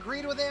kind of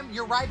agreed with him.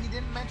 You're right. He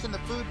didn't mention the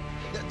food.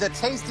 The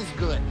taste is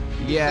good.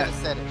 He Yeah. could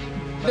have said it.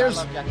 But I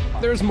love Jack in the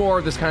Box. There's more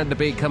of this kind of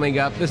debate coming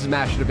up. This is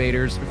Master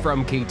Debaters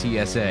from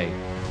KTSA.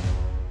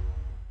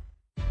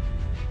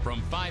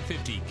 from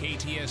 550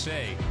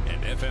 KTSA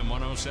and FM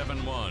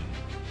 1071.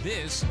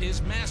 This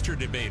is Master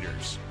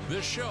Debaters,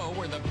 the show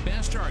where the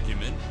best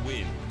argument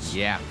wins.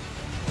 Yeah,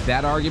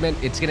 that argument,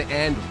 it's going to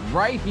end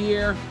right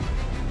here,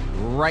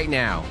 right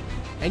now.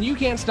 And you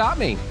can't stop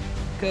me,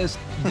 because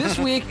this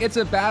week it's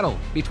a battle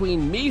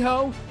between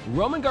Miho,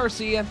 Roman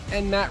Garcia,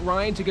 and Matt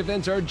Ryan to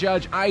convince our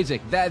judge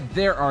Isaac that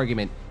their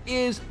argument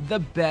is the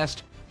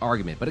best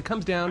argument. But it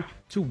comes down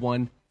to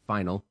one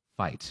final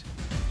fight.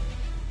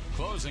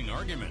 Closing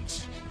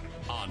arguments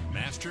on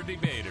Master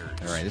Debaters.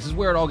 All right, this is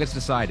where it all gets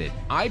decided.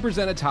 I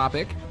present a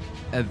topic,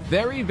 a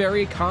very,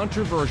 very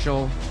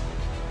controversial,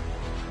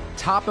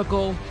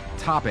 topical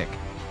topic.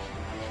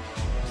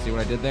 See what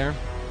I did there?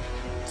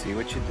 See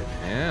what you did.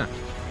 Yeah.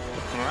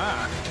 All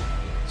right.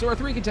 So our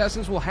three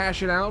contestants will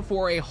hash it out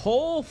for a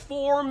whole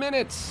 4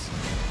 minutes.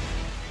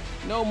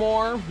 No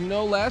more,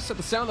 no less. At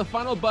the sound of the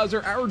final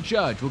buzzer, our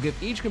judge will give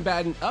each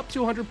combatant up to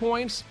 100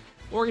 points,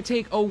 or can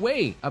take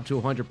away up to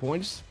 100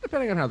 points,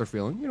 depending on how they're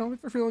feeling. You know, if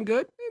they're feeling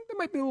good, they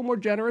might be a little more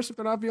generous. If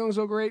they're not feeling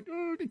so great,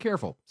 be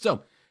careful.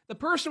 So, the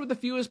person with the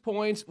fewest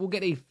points will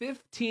get a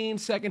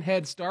 15-second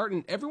head start,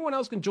 and everyone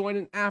else can join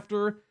in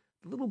after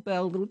the little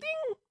bell, little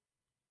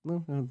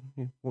ding.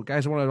 Well,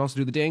 guys want to also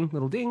do the ding,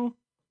 little ding.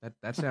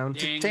 That sound.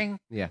 Ding.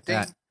 Yeah,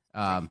 Ding.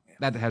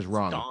 that has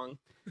wrong. Dong.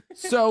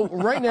 So,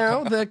 right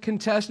now, the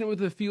contestant with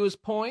the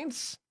fewest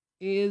points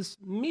is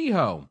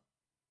Miho.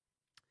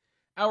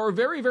 Our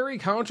very, very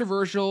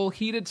controversial,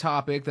 heated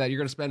topic that you're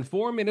going to spend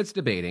 4 minutes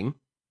debating,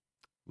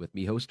 with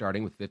Miho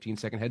starting with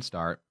 15-second head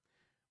start.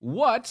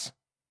 What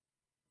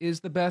is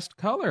the best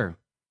color?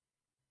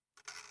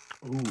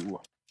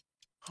 Ooh.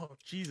 Oh,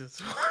 Jesus.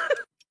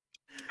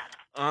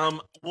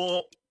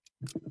 Well,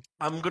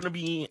 I'm going to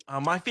be,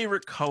 my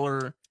favorite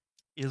color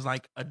is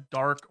like a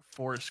dark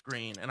forest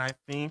green, and I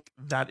think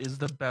that is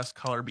the best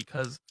color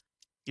because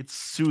it's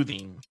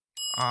soothing.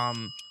 Are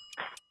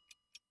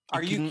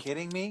you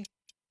kidding me?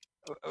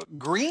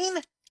 Green?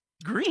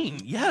 Green,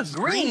 yes.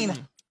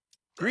 Green.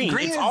 Green.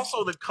 Green It's is-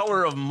 also the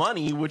color of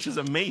money, which is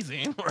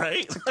amazing,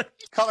 right?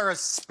 Color of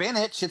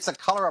spinach. It's a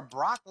color of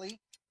broccoli.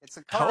 It's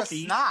a color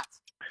Healthy. of snot.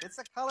 It's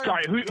a color.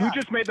 Sorry, who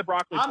just made the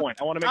broccoli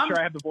point? I want to make sure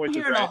I have the I'm voices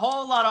hearing right. a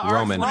whole lot of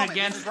Roman. arguing Roman,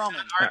 against this is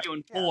Roman.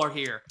 arguing for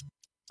here.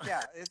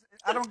 Yeah,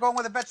 I don't go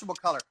with a vegetable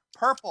color.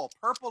 Purple.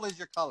 Purple is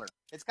your color.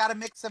 It's got a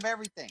mix of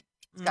everything.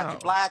 It's got No. your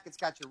black. It's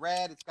got your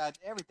red. It's got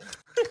everything.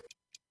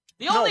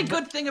 The only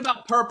good thing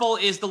about purple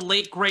is the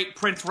late great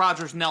Prince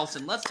Rogers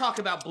Nelson. Let's talk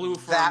about blue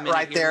for a That minute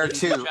right here, there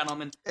ladies and too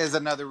gentlemen. is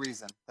another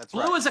reason. That's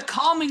Blue right. is a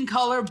calming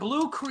color.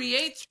 Blue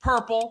creates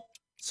purple.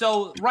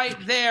 So right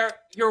there,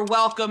 you're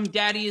welcome.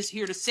 Daddy is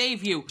here to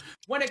save you.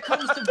 When it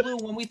comes to blue,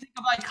 when we think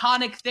of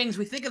iconic things,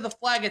 we think of the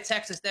flag of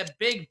Texas, that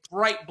big,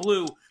 bright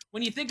blue.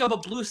 When you think of a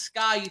blue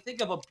sky, you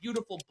think of a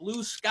beautiful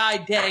blue sky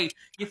day.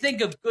 You think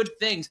of good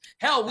things.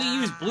 Hell, we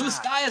use blue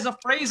sky as a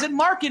phrase in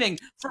marketing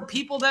for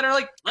people that are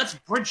like, let's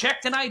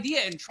project an idea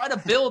and try to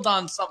build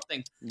on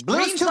something.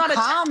 Blue's Green's too not a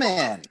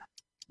common.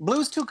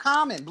 Blue's too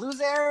common.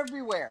 Blue's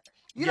everywhere.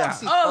 You don't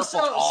see Oh, purple all so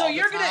the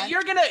time.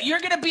 you're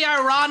gonna be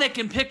ironic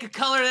and pick a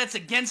color that's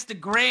against the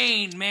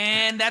grain,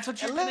 man. That's what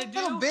you're gonna do.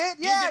 A little bit,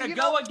 yeah. You're gonna you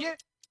go know,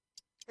 against.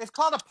 It's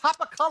called a pop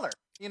of color.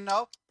 You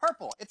know,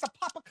 purple. It's a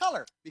pop of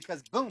color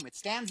because boom, it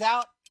stands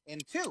out.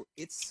 And two,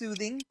 it's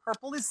soothing.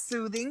 Purple is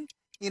soothing.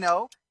 You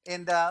know,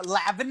 and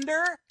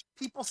lavender.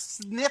 People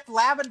sniff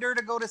lavender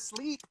to go to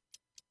sleep.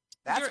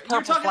 That's You're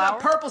purple talking flower. about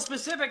purple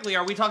specifically.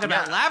 Are we talking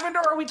about Yeah. lavender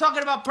or are we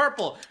talking about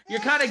purple? You're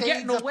kind of shades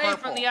getting of away purple.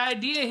 from the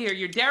idea here.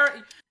 You're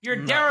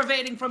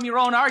derivating from your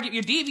own argument.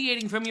 You're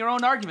deviating from your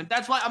own argument.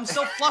 That's why I'm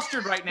so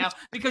flustered right now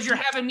because you're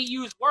having me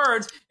use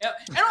words. And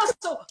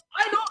also,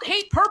 I don't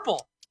hate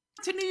purple.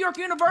 To New York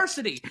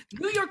University.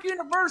 New York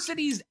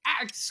University's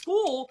at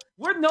school,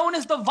 we're known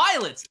as the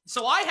Violets.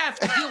 So I have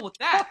to deal with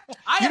that.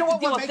 I You know have to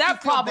what deal would with make you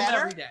that feel problem better?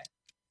 every day.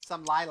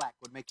 Some lilac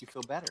would make you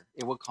feel better.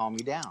 It will calm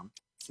you down.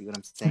 See what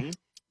I'm saying?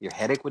 Your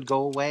headache would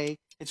go away.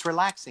 It's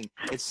relaxing.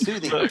 It's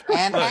soothing. Look.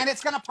 And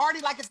it's going to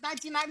party like it's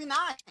 1999.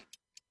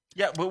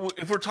 Yeah, but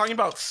if we're talking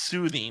about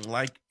soothing,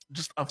 like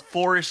just a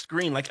forest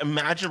green, like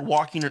imagine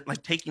walking,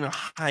 like taking a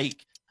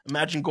hike.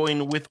 Imagine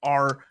going with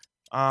our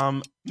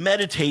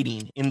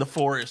meditating in the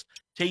forest,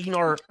 taking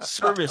our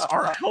service,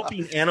 our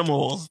helping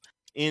animals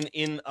in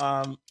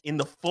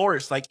the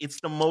forest. Like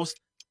it's the most.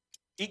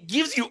 It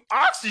gives you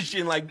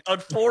oxygen, like a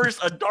forest,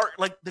 a dark,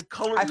 like the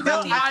color. I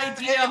feel- green.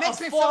 it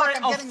makes me feel like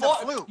I'm getting the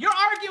flu. You're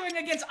arguing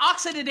against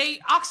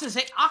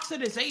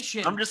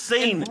oxidization. I'm just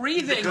saying, and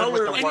breathing. the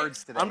color, with the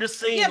words today. I'm just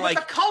saying, Yeah, like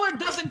but the color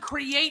doesn't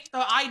create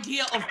the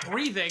idea of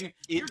breathing.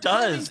 It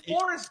does.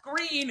 Forest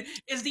green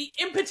is the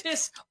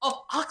impetus of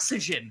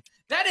oxygen.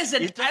 That is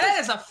It does. that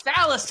is a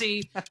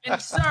fallacy.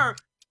 And sir,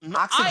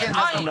 Oxygen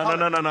has no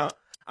color. no.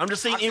 I'm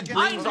just saying it Oxygen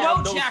I brings know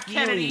on those Jack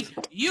feelings.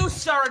 Kennedy. You,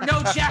 sir,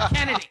 know Jack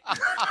Kennedy.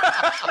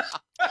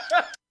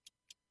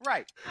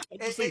 Right. I'm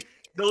just saying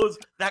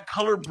that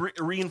color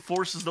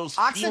reinforces those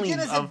Oxygen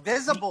feelings is of.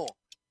 invisible.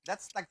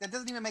 That's like that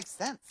doesn't even make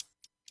sense.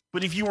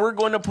 But if you were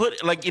going to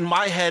put, like in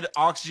my head,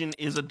 oxygen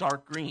is a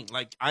dark green.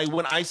 Like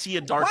when I see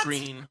a dark What?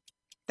 green,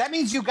 That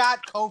means you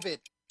got COVID.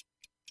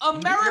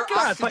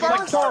 America's it's like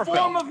first chlorophyll.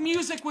 form of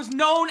music was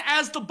known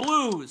as the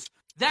blues.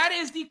 That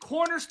is the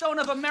cornerstone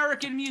of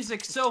American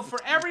music. So for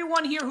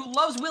everyone here who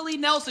loves Willie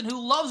Nelson,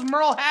 who loves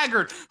Merle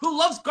Haggard, who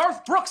loves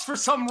Garth Brooks for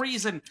some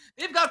reason,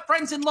 they've got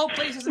friends in low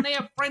places and they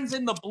have friends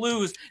in the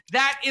blues.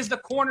 That is the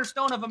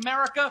cornerstone of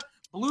America.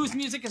 Blues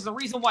music is the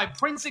reason why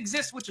Prince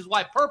exists, which is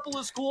why purple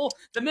is cool.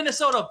 The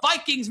Minnesota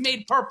Vikings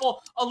made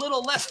purple a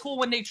little less cool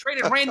when they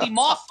traded Randy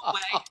Moss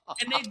away,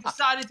 and they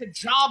decided to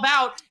job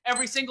out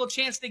every single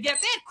chance they get.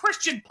 They had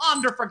Christian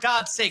Ponder, for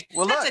God's sake.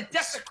 Well, That's look, a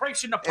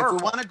desecration of If purple.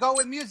 we want to go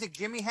with music,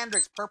 Jimi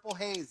Hendrix, Purple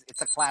Haze,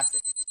 it's a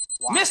classic.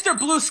 Wow. Mr.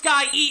 Blue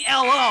Sky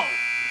ELO.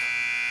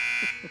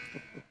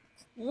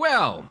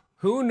 Well,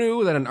 who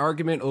knew that an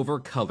argument over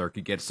color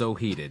could get so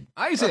heated?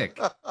 Isaac,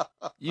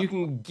 you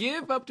can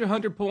give up to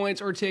 100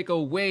 points or take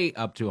away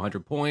up to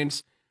 100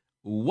 points.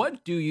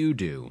 What do you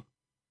do?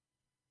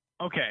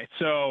 Okay,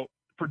 so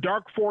for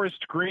Dark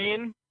Forest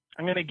Green,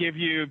 I'm going to give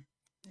you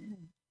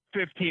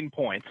 15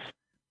 points.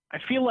 I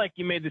feel like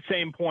you made the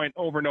same point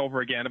over and over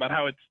again about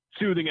how it's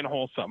soothing and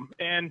wholesome,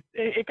 and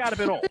it got a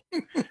bit old.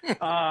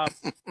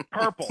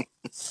 Purple.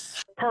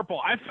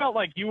 I felt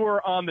like you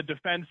were on the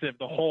defensive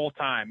the whole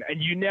time,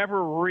 and you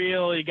never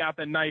really got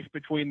the knife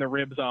between the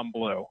ribs on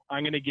Blue.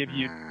 I'm going to give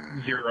you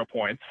 0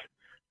 points.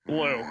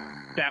 Blue,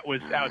 that was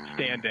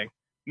outstanding.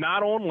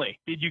 Not only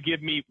did you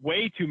give me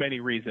way too many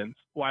reasons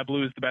why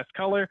blue is the best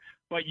color,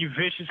 but you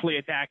viciously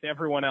attacked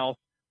everyone else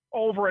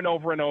over and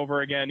over and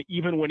over again,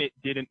 even when it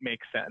didn't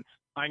make sense.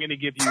 I'm going to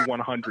give you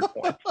 100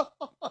 points.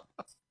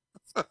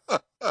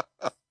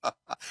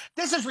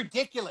 This is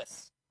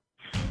ridiculous.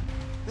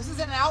 This is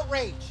an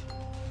outrage.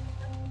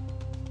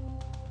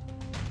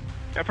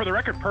 And for the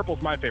record,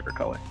 purple's my favorite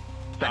color.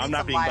 So I'm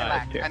not being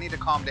biased here. I need to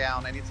calm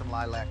down. I need some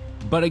lilac.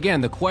 But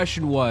again, the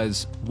question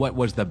was, what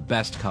was the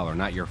best color,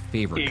 not your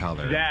favorite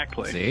color?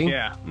 Exactly. See?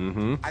 Yeah.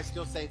 Mm-hmm. I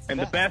still say it's And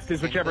the best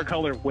is whichever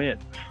color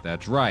wins.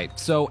 That's right.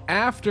 So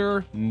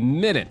after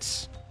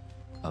minutes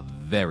of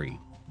very,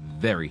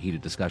 very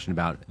heated discussion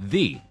about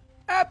the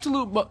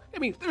absolute... I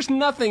mean, there's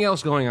nothing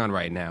else going on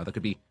right now that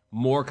could be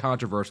more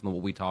controversial than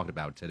what we talked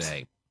about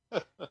today.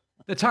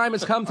 The time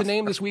has come to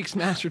name this week's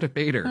Master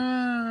Debater.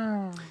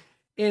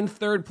 In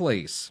third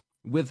place,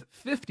 with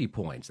 50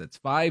 points, that's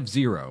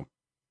 5-0,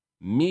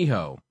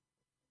 Miho.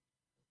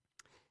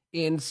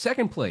 In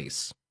second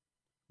place,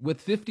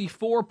 with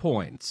 54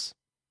 points,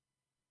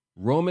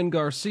 Roman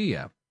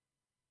Garcia,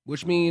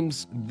 which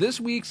means this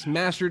week's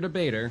Master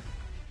Debater...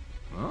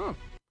 Oh,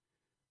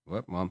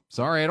 well,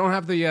 sorry, I don't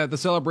have the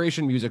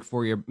celebration music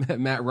for you,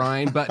 Matt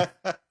Ryan, but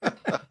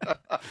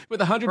with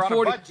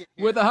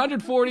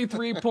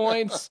 143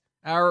 points,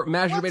 our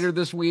Master Debater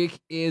this week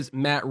is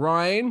Matt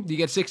Ryan. You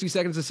get 60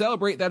 seconds to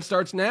celebrate. That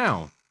starts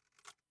now.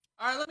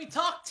 All right, let me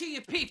talk to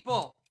you,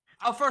 people.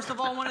 First of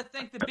all, I want to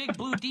thank the big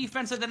blue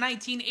defense of the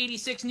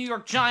 1986 New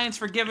York Giants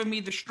for giving me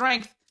the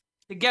strength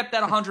to get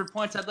that 100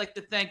 points. I'd like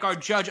to thank our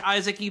judge,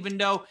 Isaac, even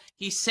though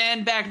he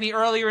sandbagged me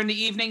earlier in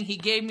the evening. He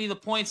gave me the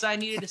points I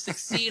needed to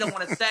succeed. I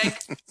want to thank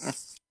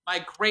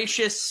my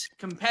gracious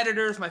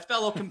competitors, my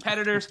fellow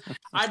competitors.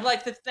 I'd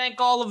like to thank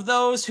all of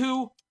those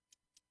who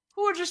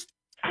are just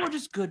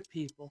good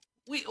people.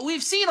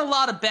 We've seen a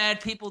lot of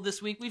bad people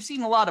this week. We've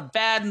seen a lot of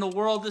bad in the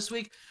world this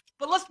week.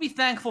 But let's be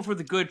thankful for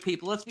the good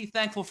people. Let's be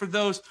thankful for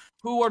those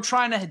who are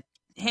trying to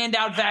hand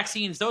out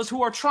vaccines, those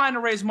who are trying to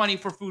raise money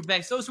for food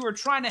banks, those who are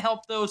trying to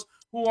help those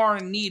who are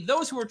in need,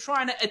 those who are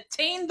trying to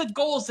attain the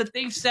goals that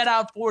they've set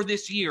out for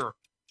this year.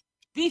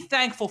 Be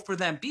thankful for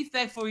them. Be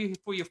thankful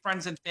for your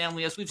friends and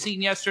family. As we've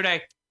seen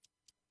yesterday,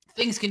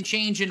 things can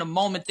change in a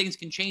moment. Things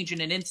can change in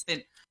an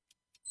instant.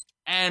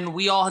 And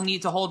we all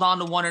need to hold on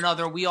to one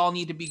another. We all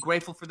need to be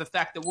grateful for the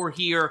fact that we're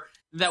here,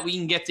 that we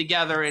can get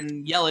together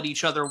and yell at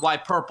each other why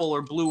purple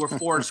or blue or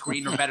forest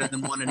green are better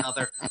than one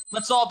another.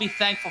 Let's all be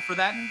thankful for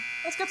that, and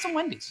let's get some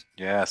Wendy's.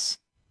 Yes.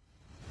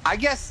 I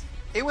guess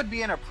it would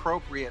be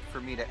inappropriate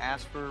for me to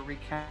ask for a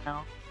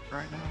recount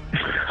right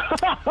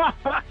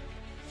now.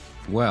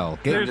 Well,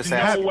 there's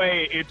no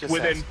way it's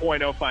within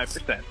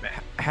 0.05%,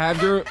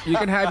 man. You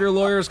can have your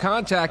lawyers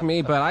contact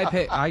me, but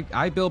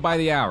I bill by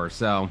the hour,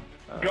 so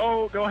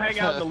go hang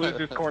out in the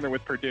loser's corner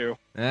with Purdue.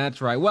 That's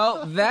right.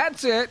 Well,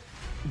 that's it.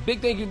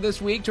 Big thank you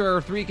this week to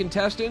our three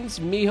contestants.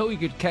 Miho, you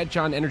could catch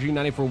on Energy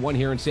 94.1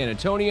 here in San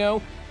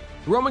Antonio.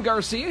 Roman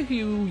Garcia,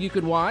 who you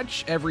could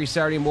watch every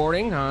Saturday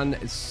morning on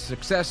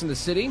Success in the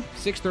City,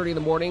 6:30 in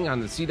the morning on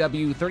the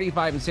CW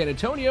 35 in San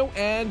Antonio,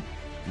 and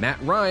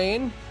Matt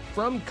Ryan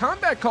from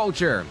Combat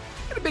Culture.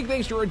 And a big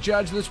thanks to our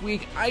judge this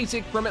week,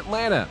 Isaac from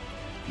Atlanta.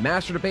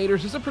 Master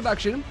Debaters is a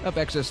production of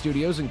XS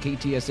Studios and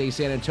KTSA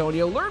San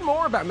Antonio. Learn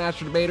more about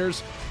Master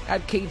Debaters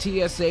at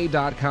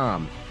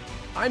ktsa.com.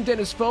 I'm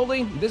Dennis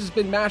Foley. This has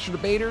been Master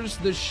Debaters,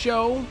 the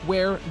show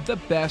where the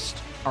best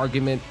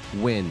argument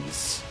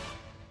wins.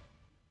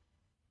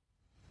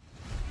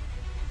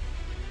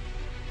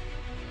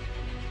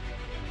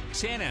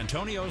 San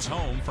Antonio's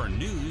home for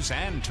news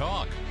and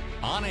talk.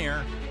 On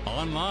air,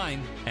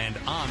 online, and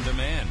on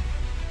demand.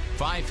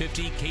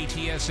 550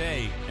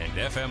 KTSA and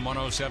FM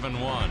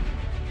 107.1.